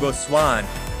 Hugo Swan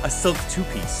a silk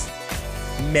two-piece,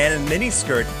 Man in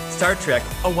Miniskirt Star Trek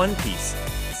a one-piece,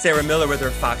 Sarah Miller with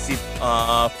her foxy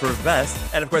fur vest,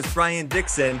 and of course Brian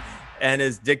Dixon and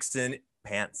his Dixon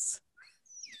pants.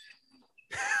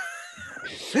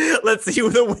 Let's see who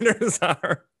the winners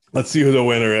are. Let's see who the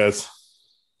winner is.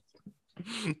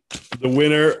 The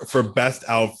winner for best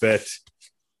outfit,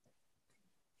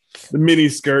 the mini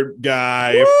skirt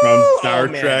guy from Star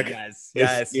Trek.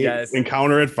 Yes.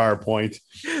 Encounter at Farpoint.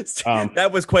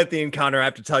 That was quite the encounter. I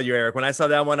have to tell you, Eric. When I saw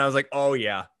that one, I was like, "Oh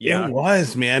yeah." It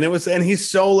was, man. It was, and he's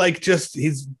so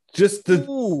he's just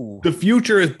the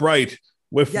future is bright.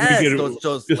 With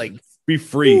those like be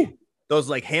free. Ooh, those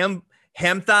like ham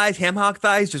hock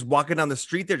thighs, just walking down the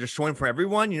street. They're just showing for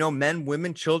everyone. Men,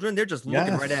 women, children. They're just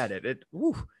looking right at it.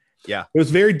 Yeah. It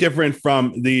was very different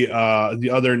from the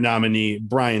other nominee,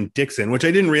 Brian Dixon, which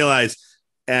I didn't realize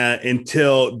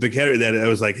until the category that I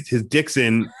was like, his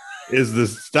Dixon is the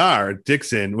star.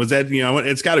 Dixon was that,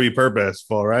 it's got to be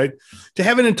purposeful, right? To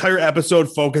have an entire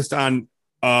episode focused on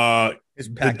the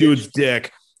dude's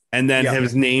dick and then have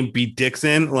his name be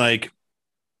Dixon. Like,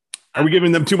 are we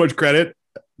giving them too much credit?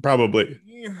 Probably.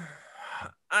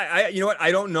 I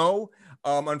I don't know.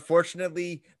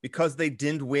 Unfortunately, because they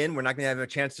didn't win, we're not going to have a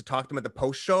chance to talk to them at the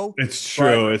post show. It's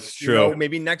true.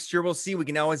 Maybe next year we'll see. We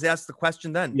can always ask the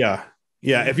question then. Yeah.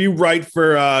 If you write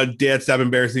for Dad Stop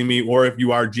Embarrassing Me, or if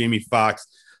you are Jamie Foxx,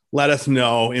 let us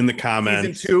know in the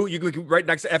comments. Season 2, you can right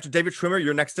next after David Schwimmer.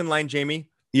 You're next in line, Jamie.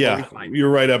 Yeah, you're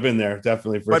right up in there,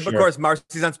 definitely for sure. But of course,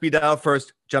 Marcy's on speed dial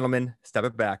first. Gentlemen, step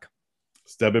it back,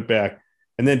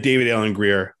 and then David Allen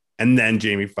Greer, and then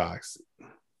Jamie Foxx.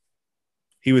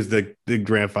 He was the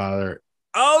grandfather.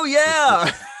 Oh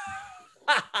yeah.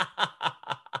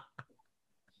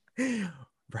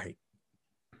 Right.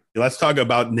 Let's talk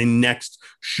about the next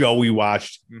show we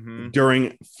watched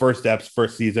during first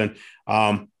season.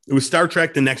 It was Star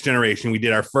Trek: The Next Generation. We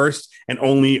did our first and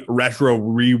only retro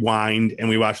rewind, and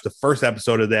we watched the first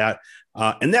episode of that.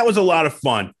 And that was a lot of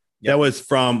fun. Yep. That was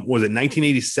from, was it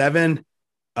 1987?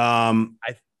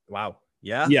 Wow.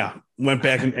 Yeah. Yeah. Went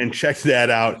back and checked that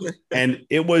out. And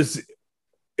it was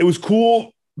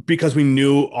cool because we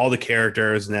knew all the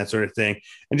characters and that sort of thing.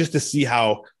 And just to see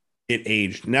how it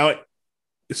aged. Now, it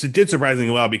did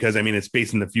surprisingly well because, I mean, it's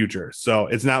based in the future. So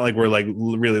it's not like we're like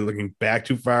really looking back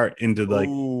too far into like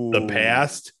the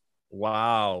past.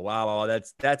 Wow.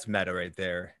 That's meta right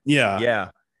there. Yeah. Yeah.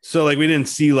 So like we didn't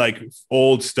see like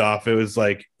old stuff. It was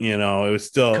like, it was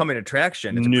still coming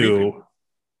attraction. It's new.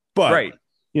 But right.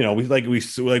 We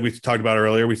talked about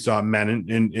earlier, we saw men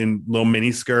in little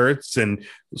mini skirts and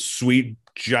sweet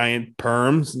giant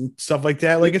perms and stuff like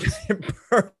that. Like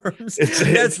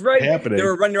that's right. Happening. They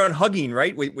were running around hugging,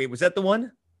 right? Wait, was that the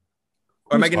one?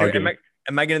 Or am I getting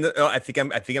I think I'm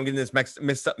getting this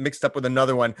mixed up with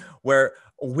another one where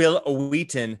Will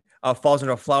Wheaton falls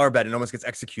into a flower bed and almost gets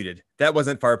executed. That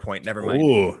wasn't Farpoint. Never mind.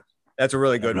 Ooh. That's a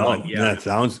really good one. Yeah, that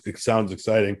sounds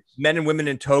exciting. Men and women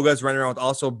in togas running around with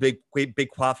also big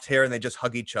coiffed hair, and they just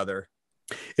hug each other.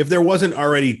 If there wasn't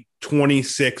already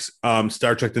 26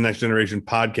 Star Trek: The Next Generation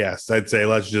podcasts, I'd say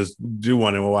let's just do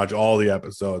one and we'll watch all the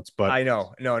episodes. But I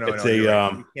know, no, it's you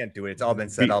can't do it. It's all been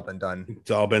said, all been done.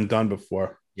 It's all been done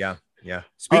before. Yeah.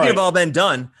 Speaking of all been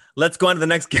done, let's go on to the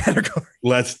next category.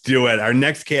 Let's do it. Our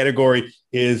next category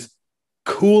is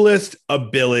coolest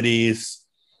abilities.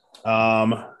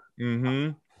 Let's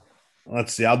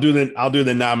see. I'll do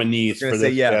the nominees for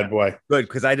this bad boy. Good,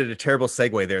 because I did a terrible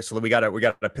segue there. So we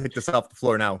gotta pick this off the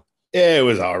floor now. It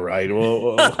was all right.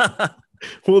 We'll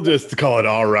just call it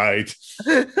all right.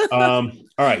 All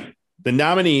right. The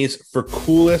nominees for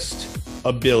coolest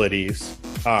abilities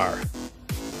are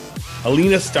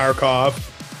Alina Starkov,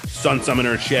 Sun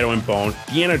Summoner, Shadow and Bone;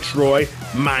 Deanna Troi,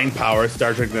 Mind Power,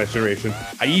 Star Trek: The Next Generation;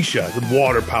 Aisha, the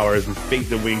Water Powers and Fate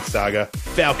the Wing Saga;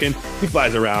 Falcon, he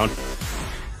flies around;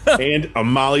 and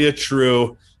Amalia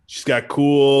True, she's got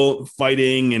cool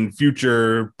fighting and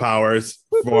future powers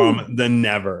from the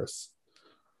Nevers.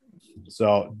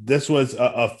 So this was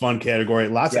a fun category.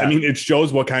 I mean, it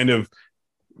shows what kind of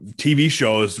TV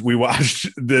shows we watched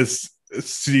this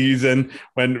season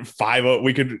when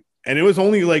and it was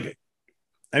only like,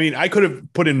 I mean, I could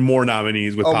have put in more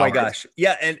nominees with powers. My gosh.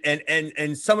 Yeah.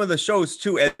 And some of the shows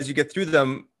too, as you get through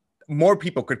them, more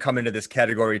people could come into this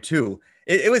category too.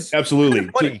 It was absolutely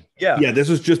funny. Yeah. Yeah. This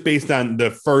was just based on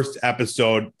the first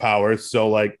episode powers. So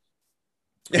like,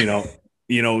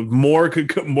 more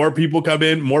people come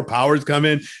in, more powers come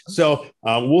in. So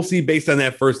we'll see based on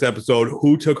that first episode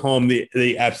who took home the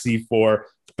FC for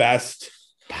best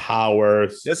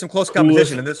powers. There's some close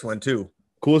competition in this one too.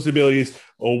 Coolest abilities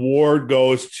award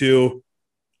goes to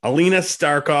Alina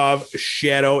Starkov,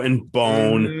 Shadow and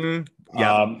Bone.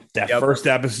 First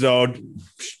episode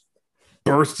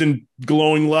bursts in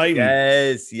glowing light.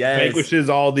 Yes. Vanquishes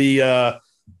all the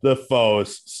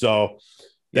foes. So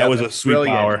that was a sweet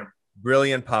power.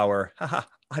 Brilliant power. I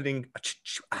think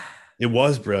it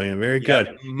was brilliant. Very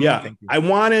good. Yeah. I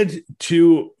wanted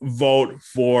to vote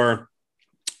for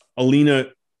Amalia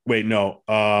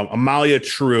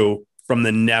True from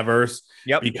the Nevers.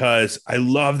 Yep. Because I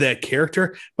love that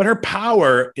character, but her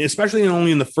power, especially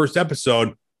only in the first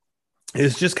episode,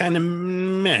 is just kind of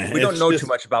meh. We don't know too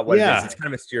much about what it is. It's kind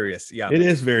of mysterious. Yeah. It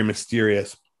is very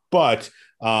mysterious. But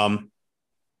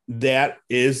that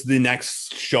is the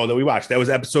next show that we watched. That was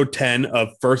episode 10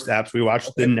 of First Eps. We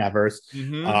watched the Nevers.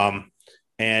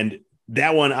 And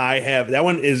that one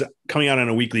is coming out on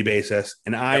a weekly basis,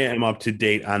 and I am up to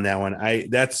date on that one.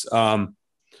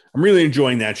 I'm really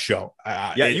enjoying that show.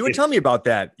 You were telling me about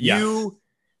that. Yeah. You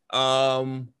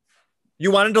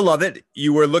wanted to love it.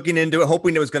 You were looking into it,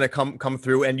 hoping it was going to come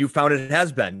through, and you found it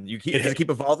has been. Does it keep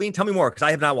evolving? Tell me more, because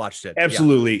I have not watched it.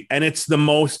 Absolutely. Yeah. And it's the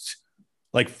most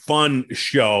like fun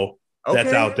show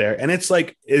that's out there. And it's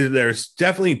like, there's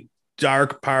definitely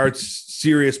dark parts,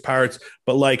 serious parts,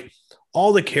 but like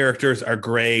all the characters are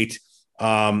great.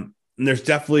 And there's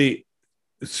definitely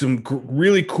some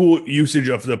really cool usage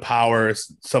of the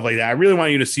powers, stuff like that. I really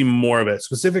want you to see more of it,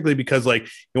 specifically because like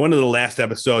in one of the last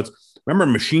episodes, remember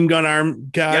Machine Gun Arm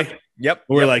guy? Yep.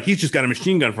 We're like, he's just got a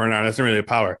machine gun for an arm. That's not really a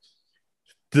power.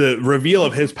 The reveal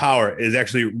of his power is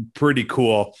actually pretty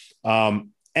cool. And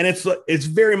it's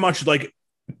very much like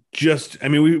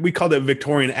we call it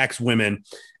Victorian X-Women.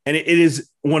 And it is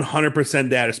 100%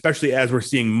 that, especially as we're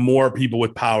seeing more people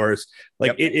with powers.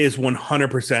 Like it is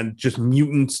 100% just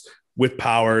mutants with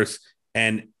powers.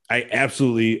 And I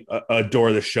absolutely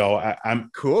adore the show. I'm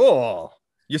cool.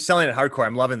 You're selling it hardcore.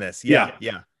 I'm loving this. Yeah.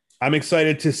 I'm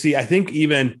excited to see. I think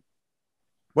even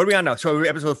what are we on now? So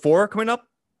episode 4 coming up.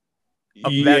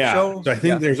 That show? So I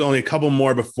think there's only a couple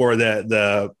more before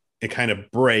it kind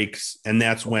of breaks, and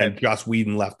that's when Joss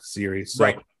Whedon left the series.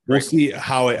 So we'll see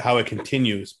how it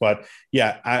continues. But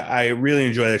yeah, I really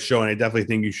enjoy that show, and I definitely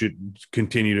think you should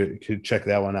continue to check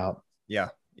that one out. Yeah.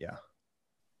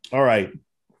 All right,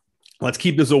 let's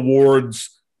keep the awards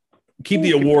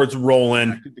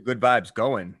rolling. Keep the good vibes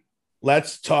going.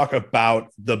 Let's talk about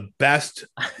the best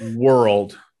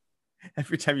world.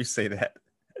 Every time you say that,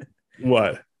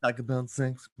 what? Talk about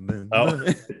sex.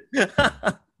 Oh.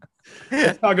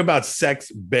 Let's talk about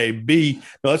sex, baby.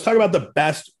 No, let's talk about the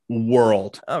best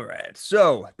world. All right.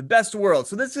 So the best world.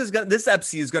 So this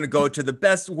episode is going to go to the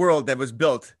best world that was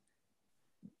built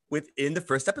within the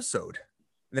first episode.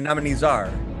 The nominees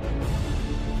are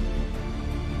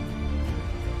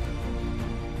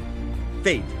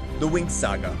Fate, The Winx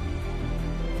Saga,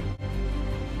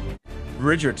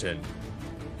 Bridgerton,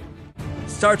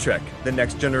 Star Trek, The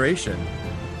Next Generation,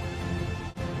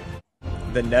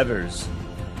 The Nevers,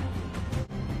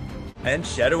 and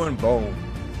Shadow and Bone.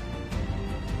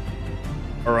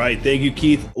 All right. Thank you,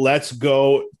 Keith. Let's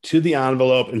go to the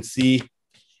envelope and see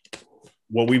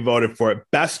what we voted for.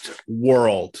 Best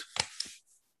world.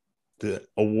 The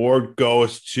award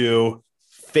goes to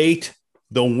Fate,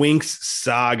 The Winx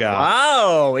Saga.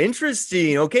 Wow.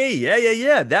 Interesting. Okay.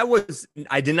 Yeah.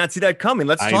 I did not see that coming.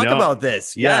 Let's talk about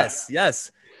this. Yeah.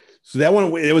 Yes. So that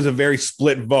one, it was a very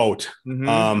split vote.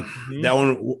 That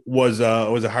one was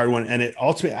a hard one, and it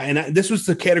ultimately, this was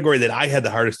the category that I had the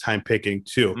hardest time picking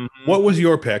too. What was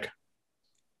your pick?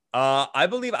 I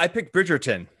believe I picked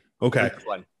Bridgerton. Okay.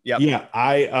 Yeah. Yeah.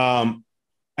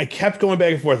 I kept going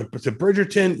back and forth. So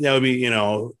Bridgerton, that would be,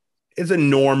 it's a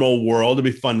normal world.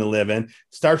 It'd be fun to live in.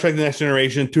 Star Trek: The Next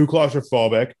Generation, too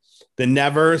claustrophobic. The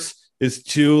Nevers is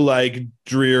too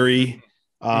dreary.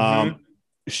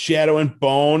 Shadow and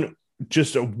Bone,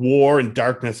 just a war and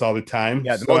darkness all the time.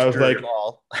 Yeah, I was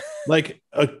like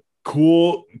a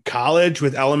cool college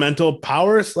with elemental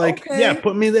powers.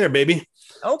 Put me there, baby.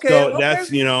 Okay.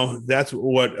 So that's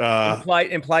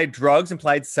what implied drugs,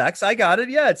 implied sex. I got it.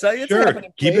 Yeah, it's sure.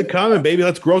 Happening. Keep it coming, baby.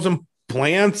 Let's grow some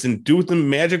plants and do some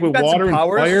magic with water and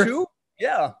fire. Too?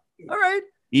 Yeah. All right.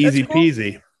 Easy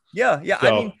peasy. Yeah.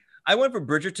 So, I went for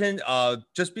Bridgerton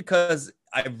just because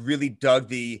I really dug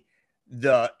the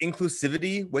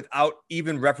inclusivity without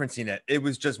even referencing it. It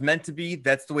was just meant to be.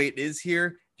 That's the way it is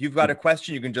here. If you've got a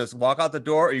question, you can just walk out the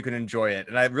door or you can enjoy it.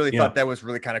 And I really thought that was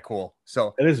really kind of cool.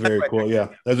 So it is very cool. Yeah.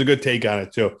 That's a good take on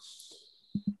it too.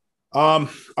 All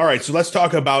right. So let's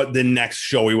talk about the next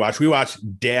show we watched. We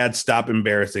watched Dad Stop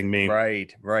Embarrassing Me.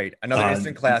 Right. Another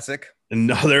instant classic.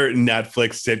 Another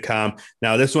Netflix sitcom.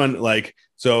 Now this one,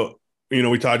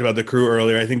 we talked about The Crew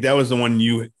earlier. I think that was the one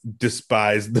you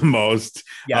despised the most.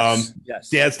 Yes.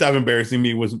 Dad Stop Embarrassing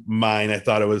Me was mine. I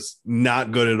thought it was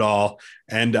not good at all.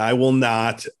 And I will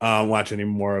not watch any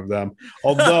more of them.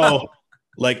 Although,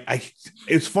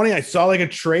 it's funny. I saw a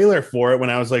trailer for it when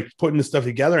I was putting the stuff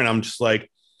together, and I'm just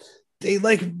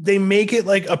they make it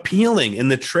appealing in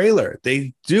the trailer.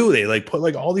 They do. They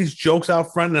put all these jokes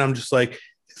out front, and I'm just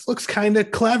this looks kind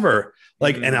of clever.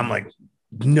 And I'm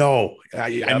no,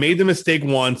 I made the mistake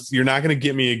once. You're not going to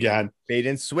get me again. Bait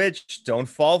and switch. Don't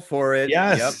fall for it.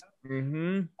 Yes. Yep.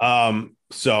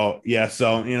 So we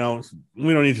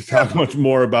don't need to talk much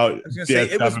more about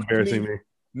Dad Stop Embarrassing Me.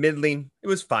 Middling. It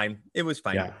was fine.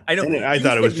 Yeah. I know. I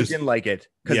thought it was just didn't like it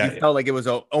because you felt like it was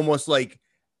almost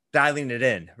dialing it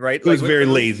in, right? It was very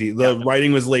lazy. The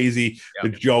writing was lazy. The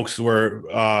jokes were,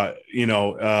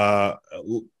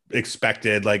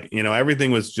 expected.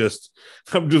 Everything was just.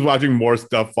 I'm just watching more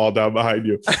stuff fall down behind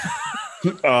you.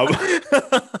 The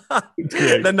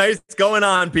night's going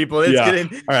on, people. It's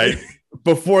getting all right.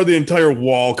 Before the entire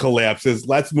wall collapses,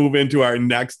 let's move into our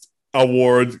next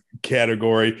awards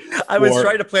category. I was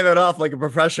trying to play that off like a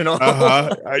professional.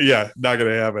 Yeah, not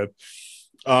gonna happen.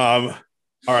 All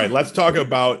right, let's talk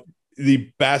about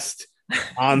the best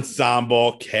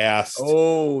ensemble cast.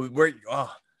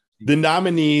 The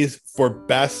nominees for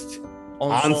best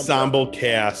ensemble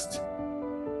cast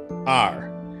are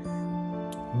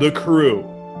The Crew,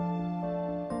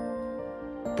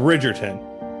 Bridgerton,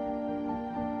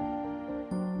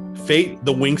 Fate,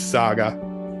 The Winx Saga,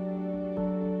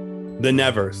 The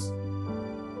Nevers,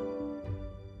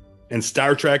 and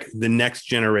Star Trek: The Next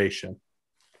Generation.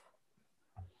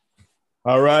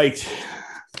 All right.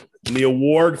 The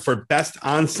award for best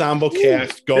ensemble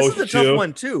cast goes this is a to tough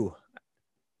one too.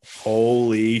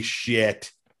 Holy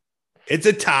shit. It's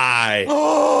a tie.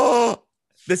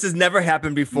 This has never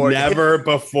happened before. Never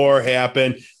before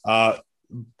happened.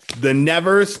 The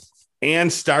Nevers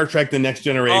and Star Trek: The Next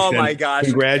Generation. Oh my gosh!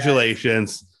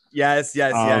 Congratulations! Yes.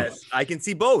 I can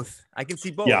see both.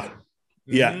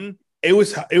 Yeah. It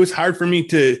was hard for me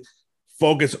to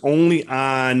focus only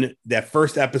on that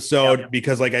first episode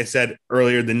because, like I said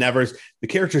earlier, the Nevers, the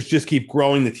characters just keep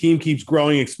growing, the team keeps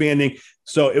growing, expanding.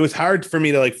 So it was hard for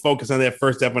me to like focus on that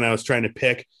first step when I was trying to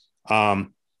pick. But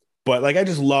like I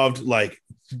just loved like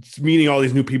meeting all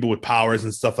these new people with powers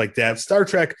and stuff like that. Star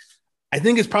Trek, I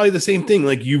think, is probably the same thing.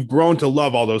 Like you've grown to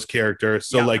love all those characters,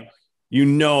 so like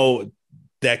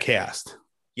that cast.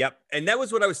 Yep. And that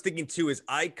was what I was thinking too, is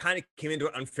I kind of came into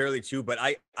it unfairly too, but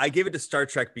I gave it to Star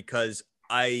Trek because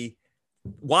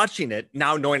watching it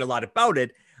now, knowing a lot about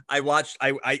it,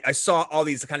 I saw all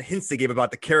these kind of hints they gave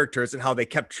about the characters and how they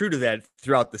kept true to that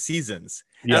throughout the seasons.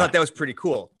 I thought that was pretty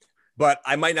cool, but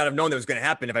I might not have known that was going to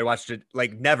happen if I watched it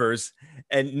like Nevers,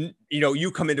 and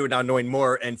you come into it now knowing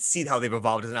more and see how they've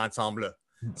evolved as an ensemble.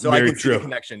 So Very I can true. see the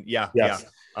connection. Yeah. Yeah.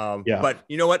 But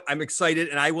you know what? I'm excited,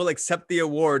 and I will accept the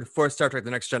award for Star Trek: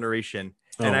 The Next Generation,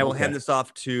 and I will hand this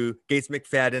off to Gates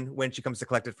McFadden when she comes to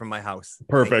collect it from my house.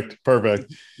 Perfect.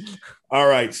 All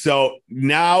right. So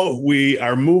now we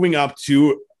are moving up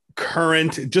to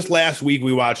current. Just last week,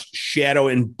 we watched Shadow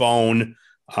and Bone.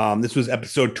 This was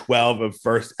episode 12 of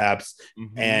First Eps.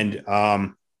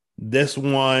 And this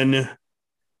one,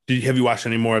 have you watched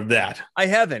any more of that? I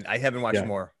haven't watched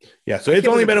more. Yeah. So it's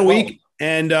only been a week.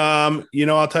 And,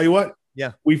 I'll tell you what.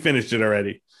 Yeah. We finished it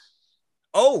already.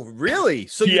 Oh, really?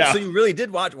 So you really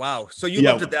did watch? Wow. So you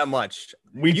loved it that much?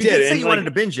 You did say you wanted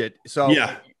to binge it. So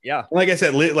yeah. Like I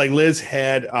said, Liz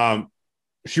had,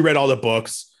 she read all the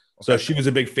books. So she was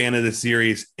a big fan of the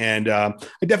series, and I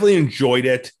definitely enjoyed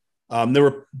it. There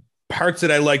were parts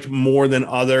that I liked more than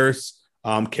others.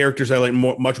 Characters I liked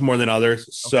much more than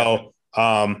others. So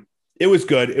it was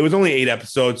good. It was only 8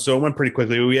 episodes, so it went pretty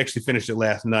quickly. We actually finished it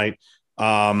last night.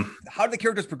 How did the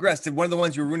characters progress? Did one of the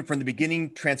ones you were rooting for in the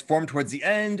beginning transform towards the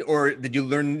end, or did you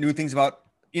learn new things about,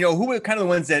 who were kind of the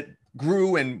ones that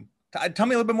grew? And tell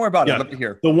me a little bit more about it. I'd love to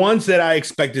hear. The ones that I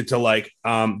expected to like,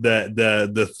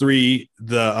 the three,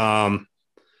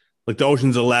 like the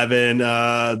Ocean's 11,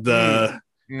 the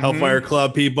Hellfire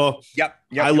Club people. Yep.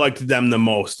 I liked them the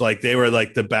most. Like they were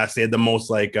like the best. They had the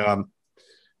most like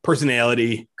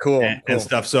personality, cool and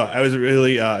stuff. So I was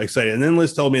really excited. And then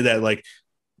Liz told me that like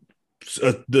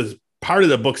the part of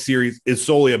the book series is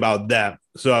solely about that.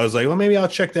 So I was like, well, maybe I'll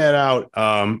check that out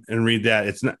and read that.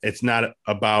 It's not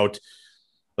about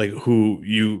like who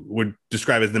you would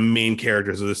describe as the main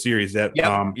characters of the series. That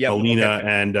Alina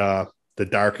and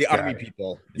the army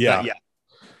people. Yeah.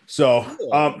 So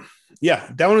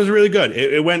that one was really good.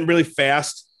 It went really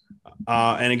fast.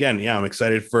 And again, I'm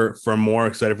excited for more.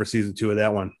 Excited for season 2 of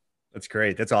that one. That's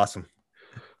great. That's awesome.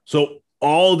 So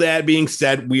all that being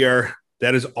said,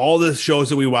 that is all the shows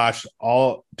that we watched,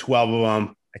 all 12 of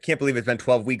them. I can't believe it's been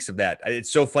 12 weeks of that.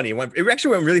 It's so funny. It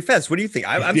actually went really fast. What do you think?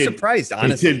 I'm surprised,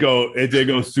 honestly. It did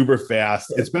go super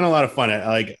fast. It's been a lot of fun.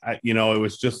 It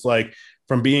was just like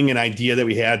from being an idea that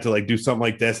we had to like do something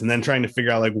like this, and then trying to figure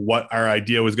out like what our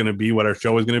idea was going to be, what our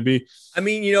show was going to be. I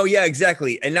mean,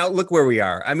 exactly. And now look where we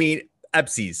are. I mean,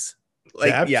 Epsies.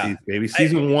 Baby.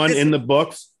 Season 1 in the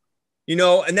books.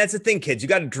 And that's the thing, kids. You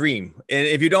got to dream, and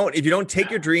if you don't take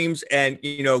your dreams and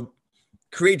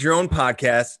create your own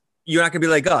podcast, you're not gonna be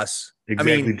like us.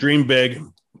 Exactly. I mean, dream big.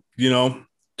 To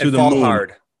the fall moon.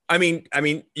 hard. I mean,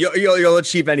 you'll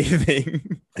achieve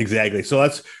anything. Exactly. So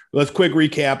let's quick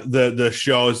recap the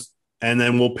shows, and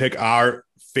then we'll pick our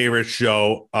favorite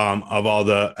show of all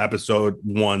the episode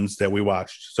 1s that we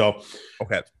watched. So,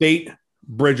 Fate,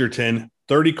 Bridgerton,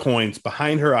 30 Coins,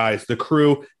 Behind Her Eyes, The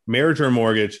Crew, Marriage or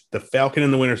Mortgage, The Falcon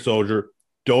and the Winter Soldier,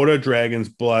 Dota, Dragon's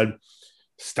Blood,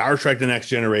 Star Trek: The Next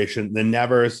Generation, The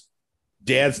Nevers,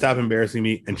 Dad, Stop Embarrassing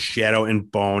Me, and Shadow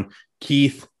and Bone.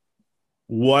 Keith,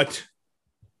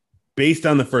 based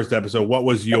on the first episode, what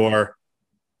was your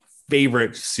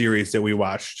favorite series that we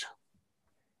watched?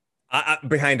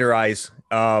 Behind Her Eyes.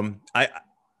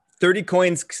 30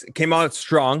 Coins came out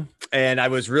strong, and I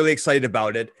was really excited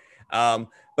about it.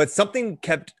 But something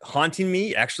kept haunting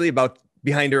me actually about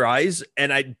Behind Her Eyes,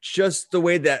 and the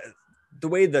way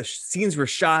the scenes were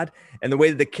shot and the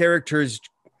way that the characters,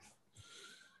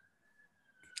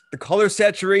 the color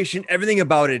saturation, everything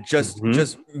about it just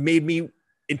made me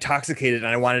intoxicated, and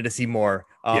I wanted to see more.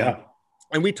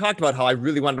 And we talked about how I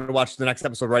really wanted to watch the next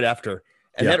episode right after,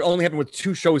 and that only happened with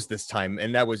 2 shows this time,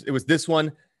 and it was this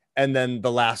one and then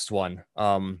the last one,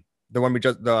 the one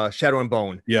the Shadow and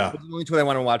Bone. Those are the only 2 I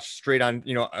want to watch straight on,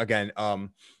 again,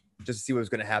 just to see what was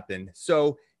going to happen.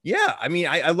 So Yeah, I mean,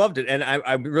 I loved it, and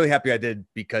I'm really happy I did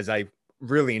because I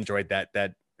really enjoyed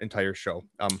that entire show.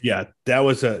 Yeah, that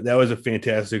was a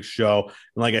fantastic show,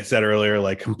 and like I said earlier,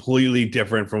 like completely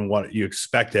different from what you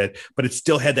expected, but it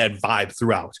still had that vibe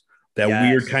throughout. That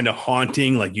weird kind of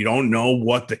haunting, like you don't know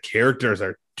what the characters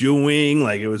are doing.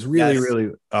 Like it was really,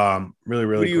 really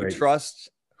Who do you great. trust?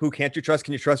 Who can't you trust?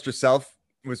 Can you trust yourself?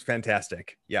 It was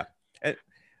fantastic. Yeah. And,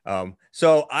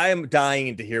 so I'm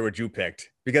dying to hear what you picked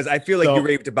because I feel like you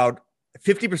raved about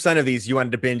 50% of these you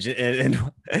wanted to binge and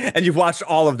you've watched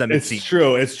all of them. It's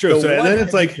true. So then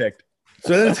it's like, so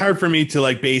then it's hard for me to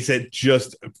like base it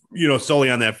just, solely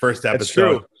on that first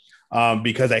episode.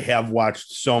 Because I have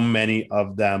watched so many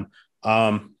of them.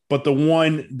 But the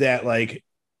one that like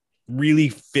really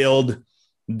filled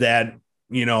that,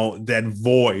 that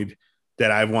void that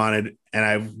I've wanted, and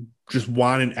I've just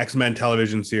wanted an X-Men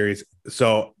television series.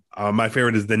 So my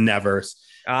favorite is The Nevers.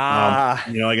 Like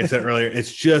I said earlier,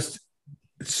 it's just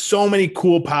so many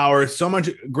cool powers, so much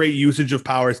great usage of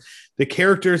powers. The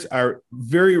characters are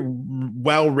very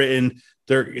well written.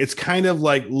 It's kind of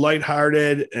like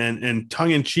lighthearted and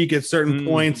tongue in cheek at certain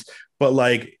points, but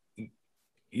like, so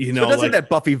it does have that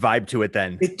Buffy vibe to it.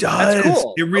 Then it does. That's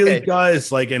cool. It really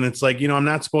does. Like, and it's like, I'm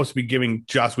not supposed to be giving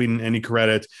Joss Whedon any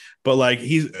credit, but like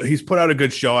he's put out a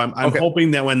good show. I'm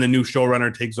hoping that when the new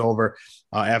showrunner takes over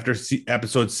after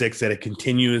episode 6, that it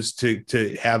continues to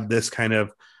have this kind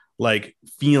of like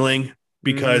feeling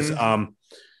because,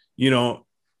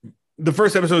 the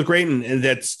first episode was great, and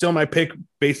that's still my pick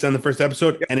based on the first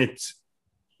episode, and it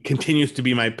continues to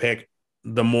be my pick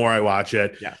the more I watch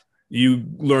it. Yeah. You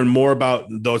learn more about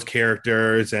those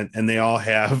characters, and they all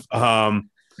have,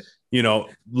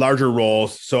 larger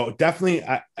roles. So definitely,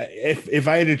 if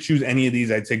I had to choose any of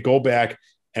these, I'd say go back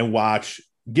and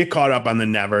get caught up on The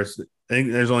Nevers. I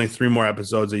think there's only 3 more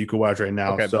episodes that you could watch right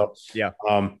now. Okay. So yeah,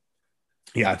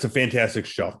 it's a fantastic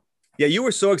show. Yeah, you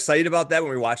were so excited about that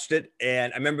when we watched it,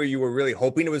 and I remember you were really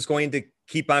hoping it was going to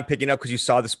keep on picking up because you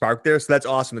saw the spark there. So that's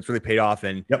awesome. It's really paid off,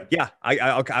 and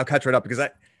I'll catch right up because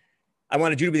I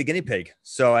wanted you to be the guinea pig,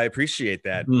 so I appreciate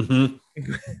that. Mm-hmm.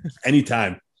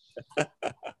 Anytime.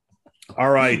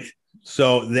 All right,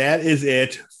 so that is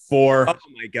it for. Oh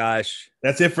my gosh,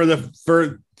 that's it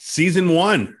for season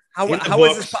 1. How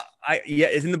is this?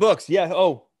 It's in the books.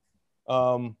 Yeah.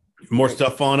 More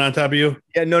stuff falling on top of you?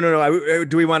 Yeah, no.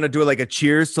 Do we want to do like a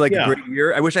cheers to like a great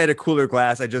year? I wish I had a cooler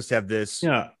glass. I just have this.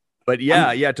 Yeah. But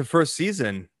to first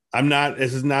season.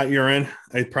 This is not urine.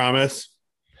 I promise.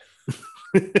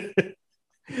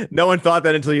 No one thought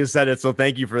that until you said it. So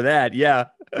thank you for that. Yeah.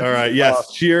 All right.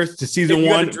 Yes. Cheers to season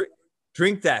 1.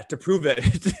 Drink that to prove it.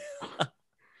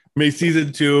 May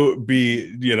season 2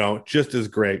 be, just as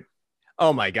great.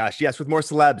 Oh my gosh. Yes. With more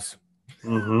celebs.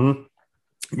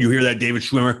 Mm-hmm. You hear that, David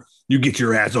Schwimmer? You get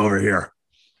your ass over here.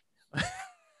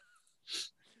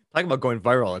 Talking about going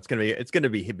viral, it's gonna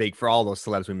be big for all those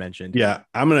celebs we mentioned. Yeah,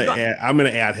 I'm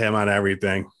gonna add him on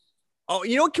everything. Oh,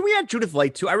 can we add Judith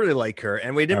Light too? I really like her,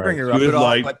 and we didn't bring her Judith up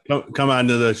Light, at all. Come on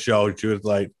to the show, Judith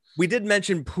Light. We did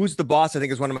mention Who's the Boss. I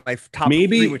think is one of my top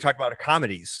 3 we talked about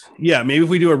comedies. Yeah, maybe if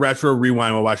we do a retro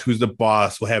rewind, we'll watch Who's the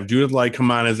Boss. We'll have Judith Light come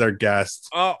on as our guest.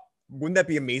 Oh, wouldn't that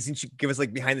be amazing? She could give us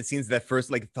like behind the scenes that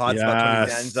first like thoughts about Tony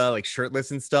Danza, like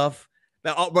shirtless and stuff.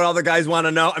 Now, what all the guys want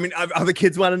to know? I mean, all the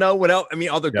kids want to know. What else? I mean,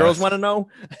 all the girls want to know.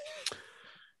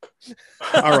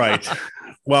 All right.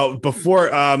 Well, before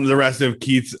the rest of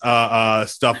Keith's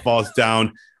stuff falls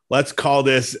down, let's call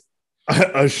this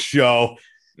a show.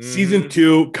 Season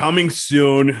 2 coming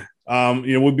soon.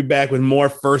 We'll be back with more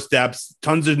First Steps.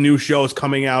 Tons of new shows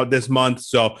coming out this month.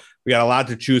 So we got a lot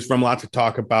to choose from, a lot to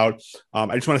talk about.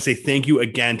 I just want to say thank you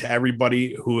again to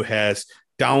everybody who has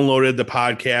downloaded the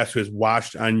podcast, who has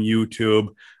watched on YouTube.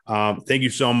 Thank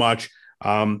you so much.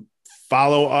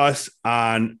 Follow us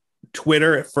on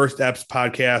Twitter at First Steps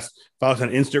Podcast. Follow us on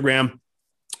Instagram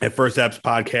at First Steps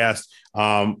Podcast.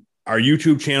 Our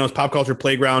YouTube channel is Pop Culture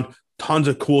Playground. Tons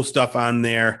of cool stuff on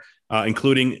there.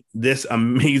 Including this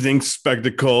amazing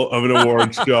spectacle of an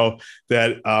award show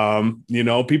that,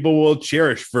 people will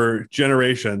cherish for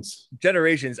generations. I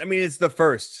mean, it's the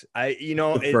first.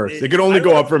 It could only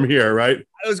go up from here, right?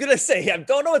 I was going to say, I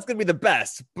don't know it's going to be the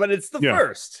best, but it's the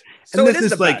first. So it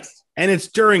is the best. And it's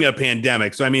during a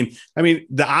pandemic. So, I mean,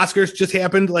 the Oscars just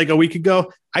happened like a week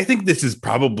ago. I think this is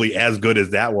probably as good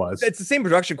as that was. It's the same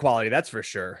production quality. That's for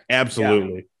sure.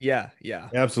 Absolutely. Yeah.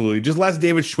 Absolutely. Just less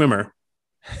David Schwimmer.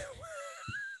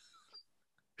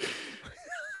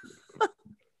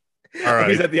 All right.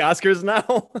 He's at the Oscars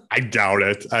now. I doubt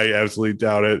it. I absolutely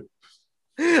doubt it.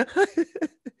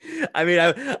 I mean,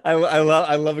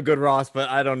 I love a good Ross, but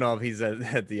I don't know if he's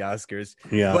at the Oscars.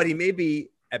 Yeah, but he may be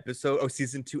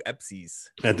season 2 Epsies.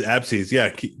 At the Epsies, yeah.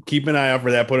 Keep an eye out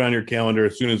for that. Put it on your calendar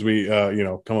as soon as we,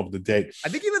 come up with the date. I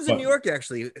think he lives in New York,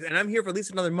 actually, and I'm here for at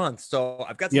least another month. So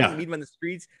I've got to meet him on the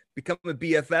streets, become a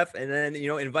BFF, and then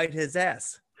invite his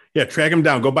ass. Yeah, track him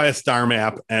down. Go buy a star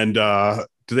map, and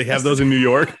do they have those in New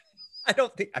York?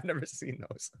 I've never seen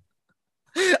those.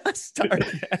 A star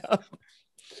map.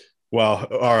 Well,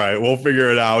 all right, we'll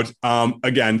figure it out.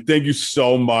 Again, thank you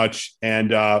so much,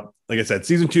 and like I said,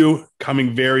 season 2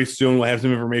 coming very soon. We'll have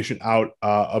some information out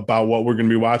about what we're going to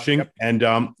be watching, and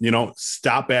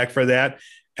stop back for that.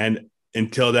 And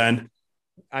until then,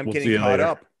 I'm getting caught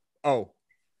up. Oh,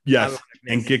 yes,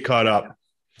 and get caught up.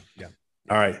 Yeah.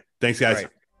 All right. Thanks, guys. Right.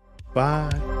 Bye.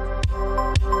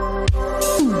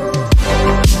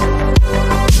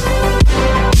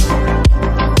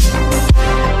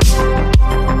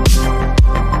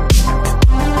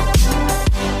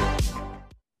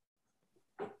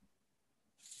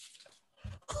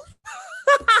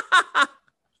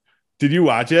 Did you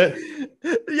watch it?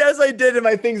 Yes, I did, and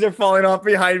my things are falling off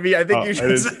behind me. I think you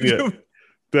should.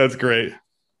 That's great.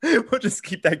 We'll just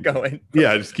keep that going.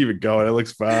 Yeah, just keep it going. It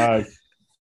looks fine.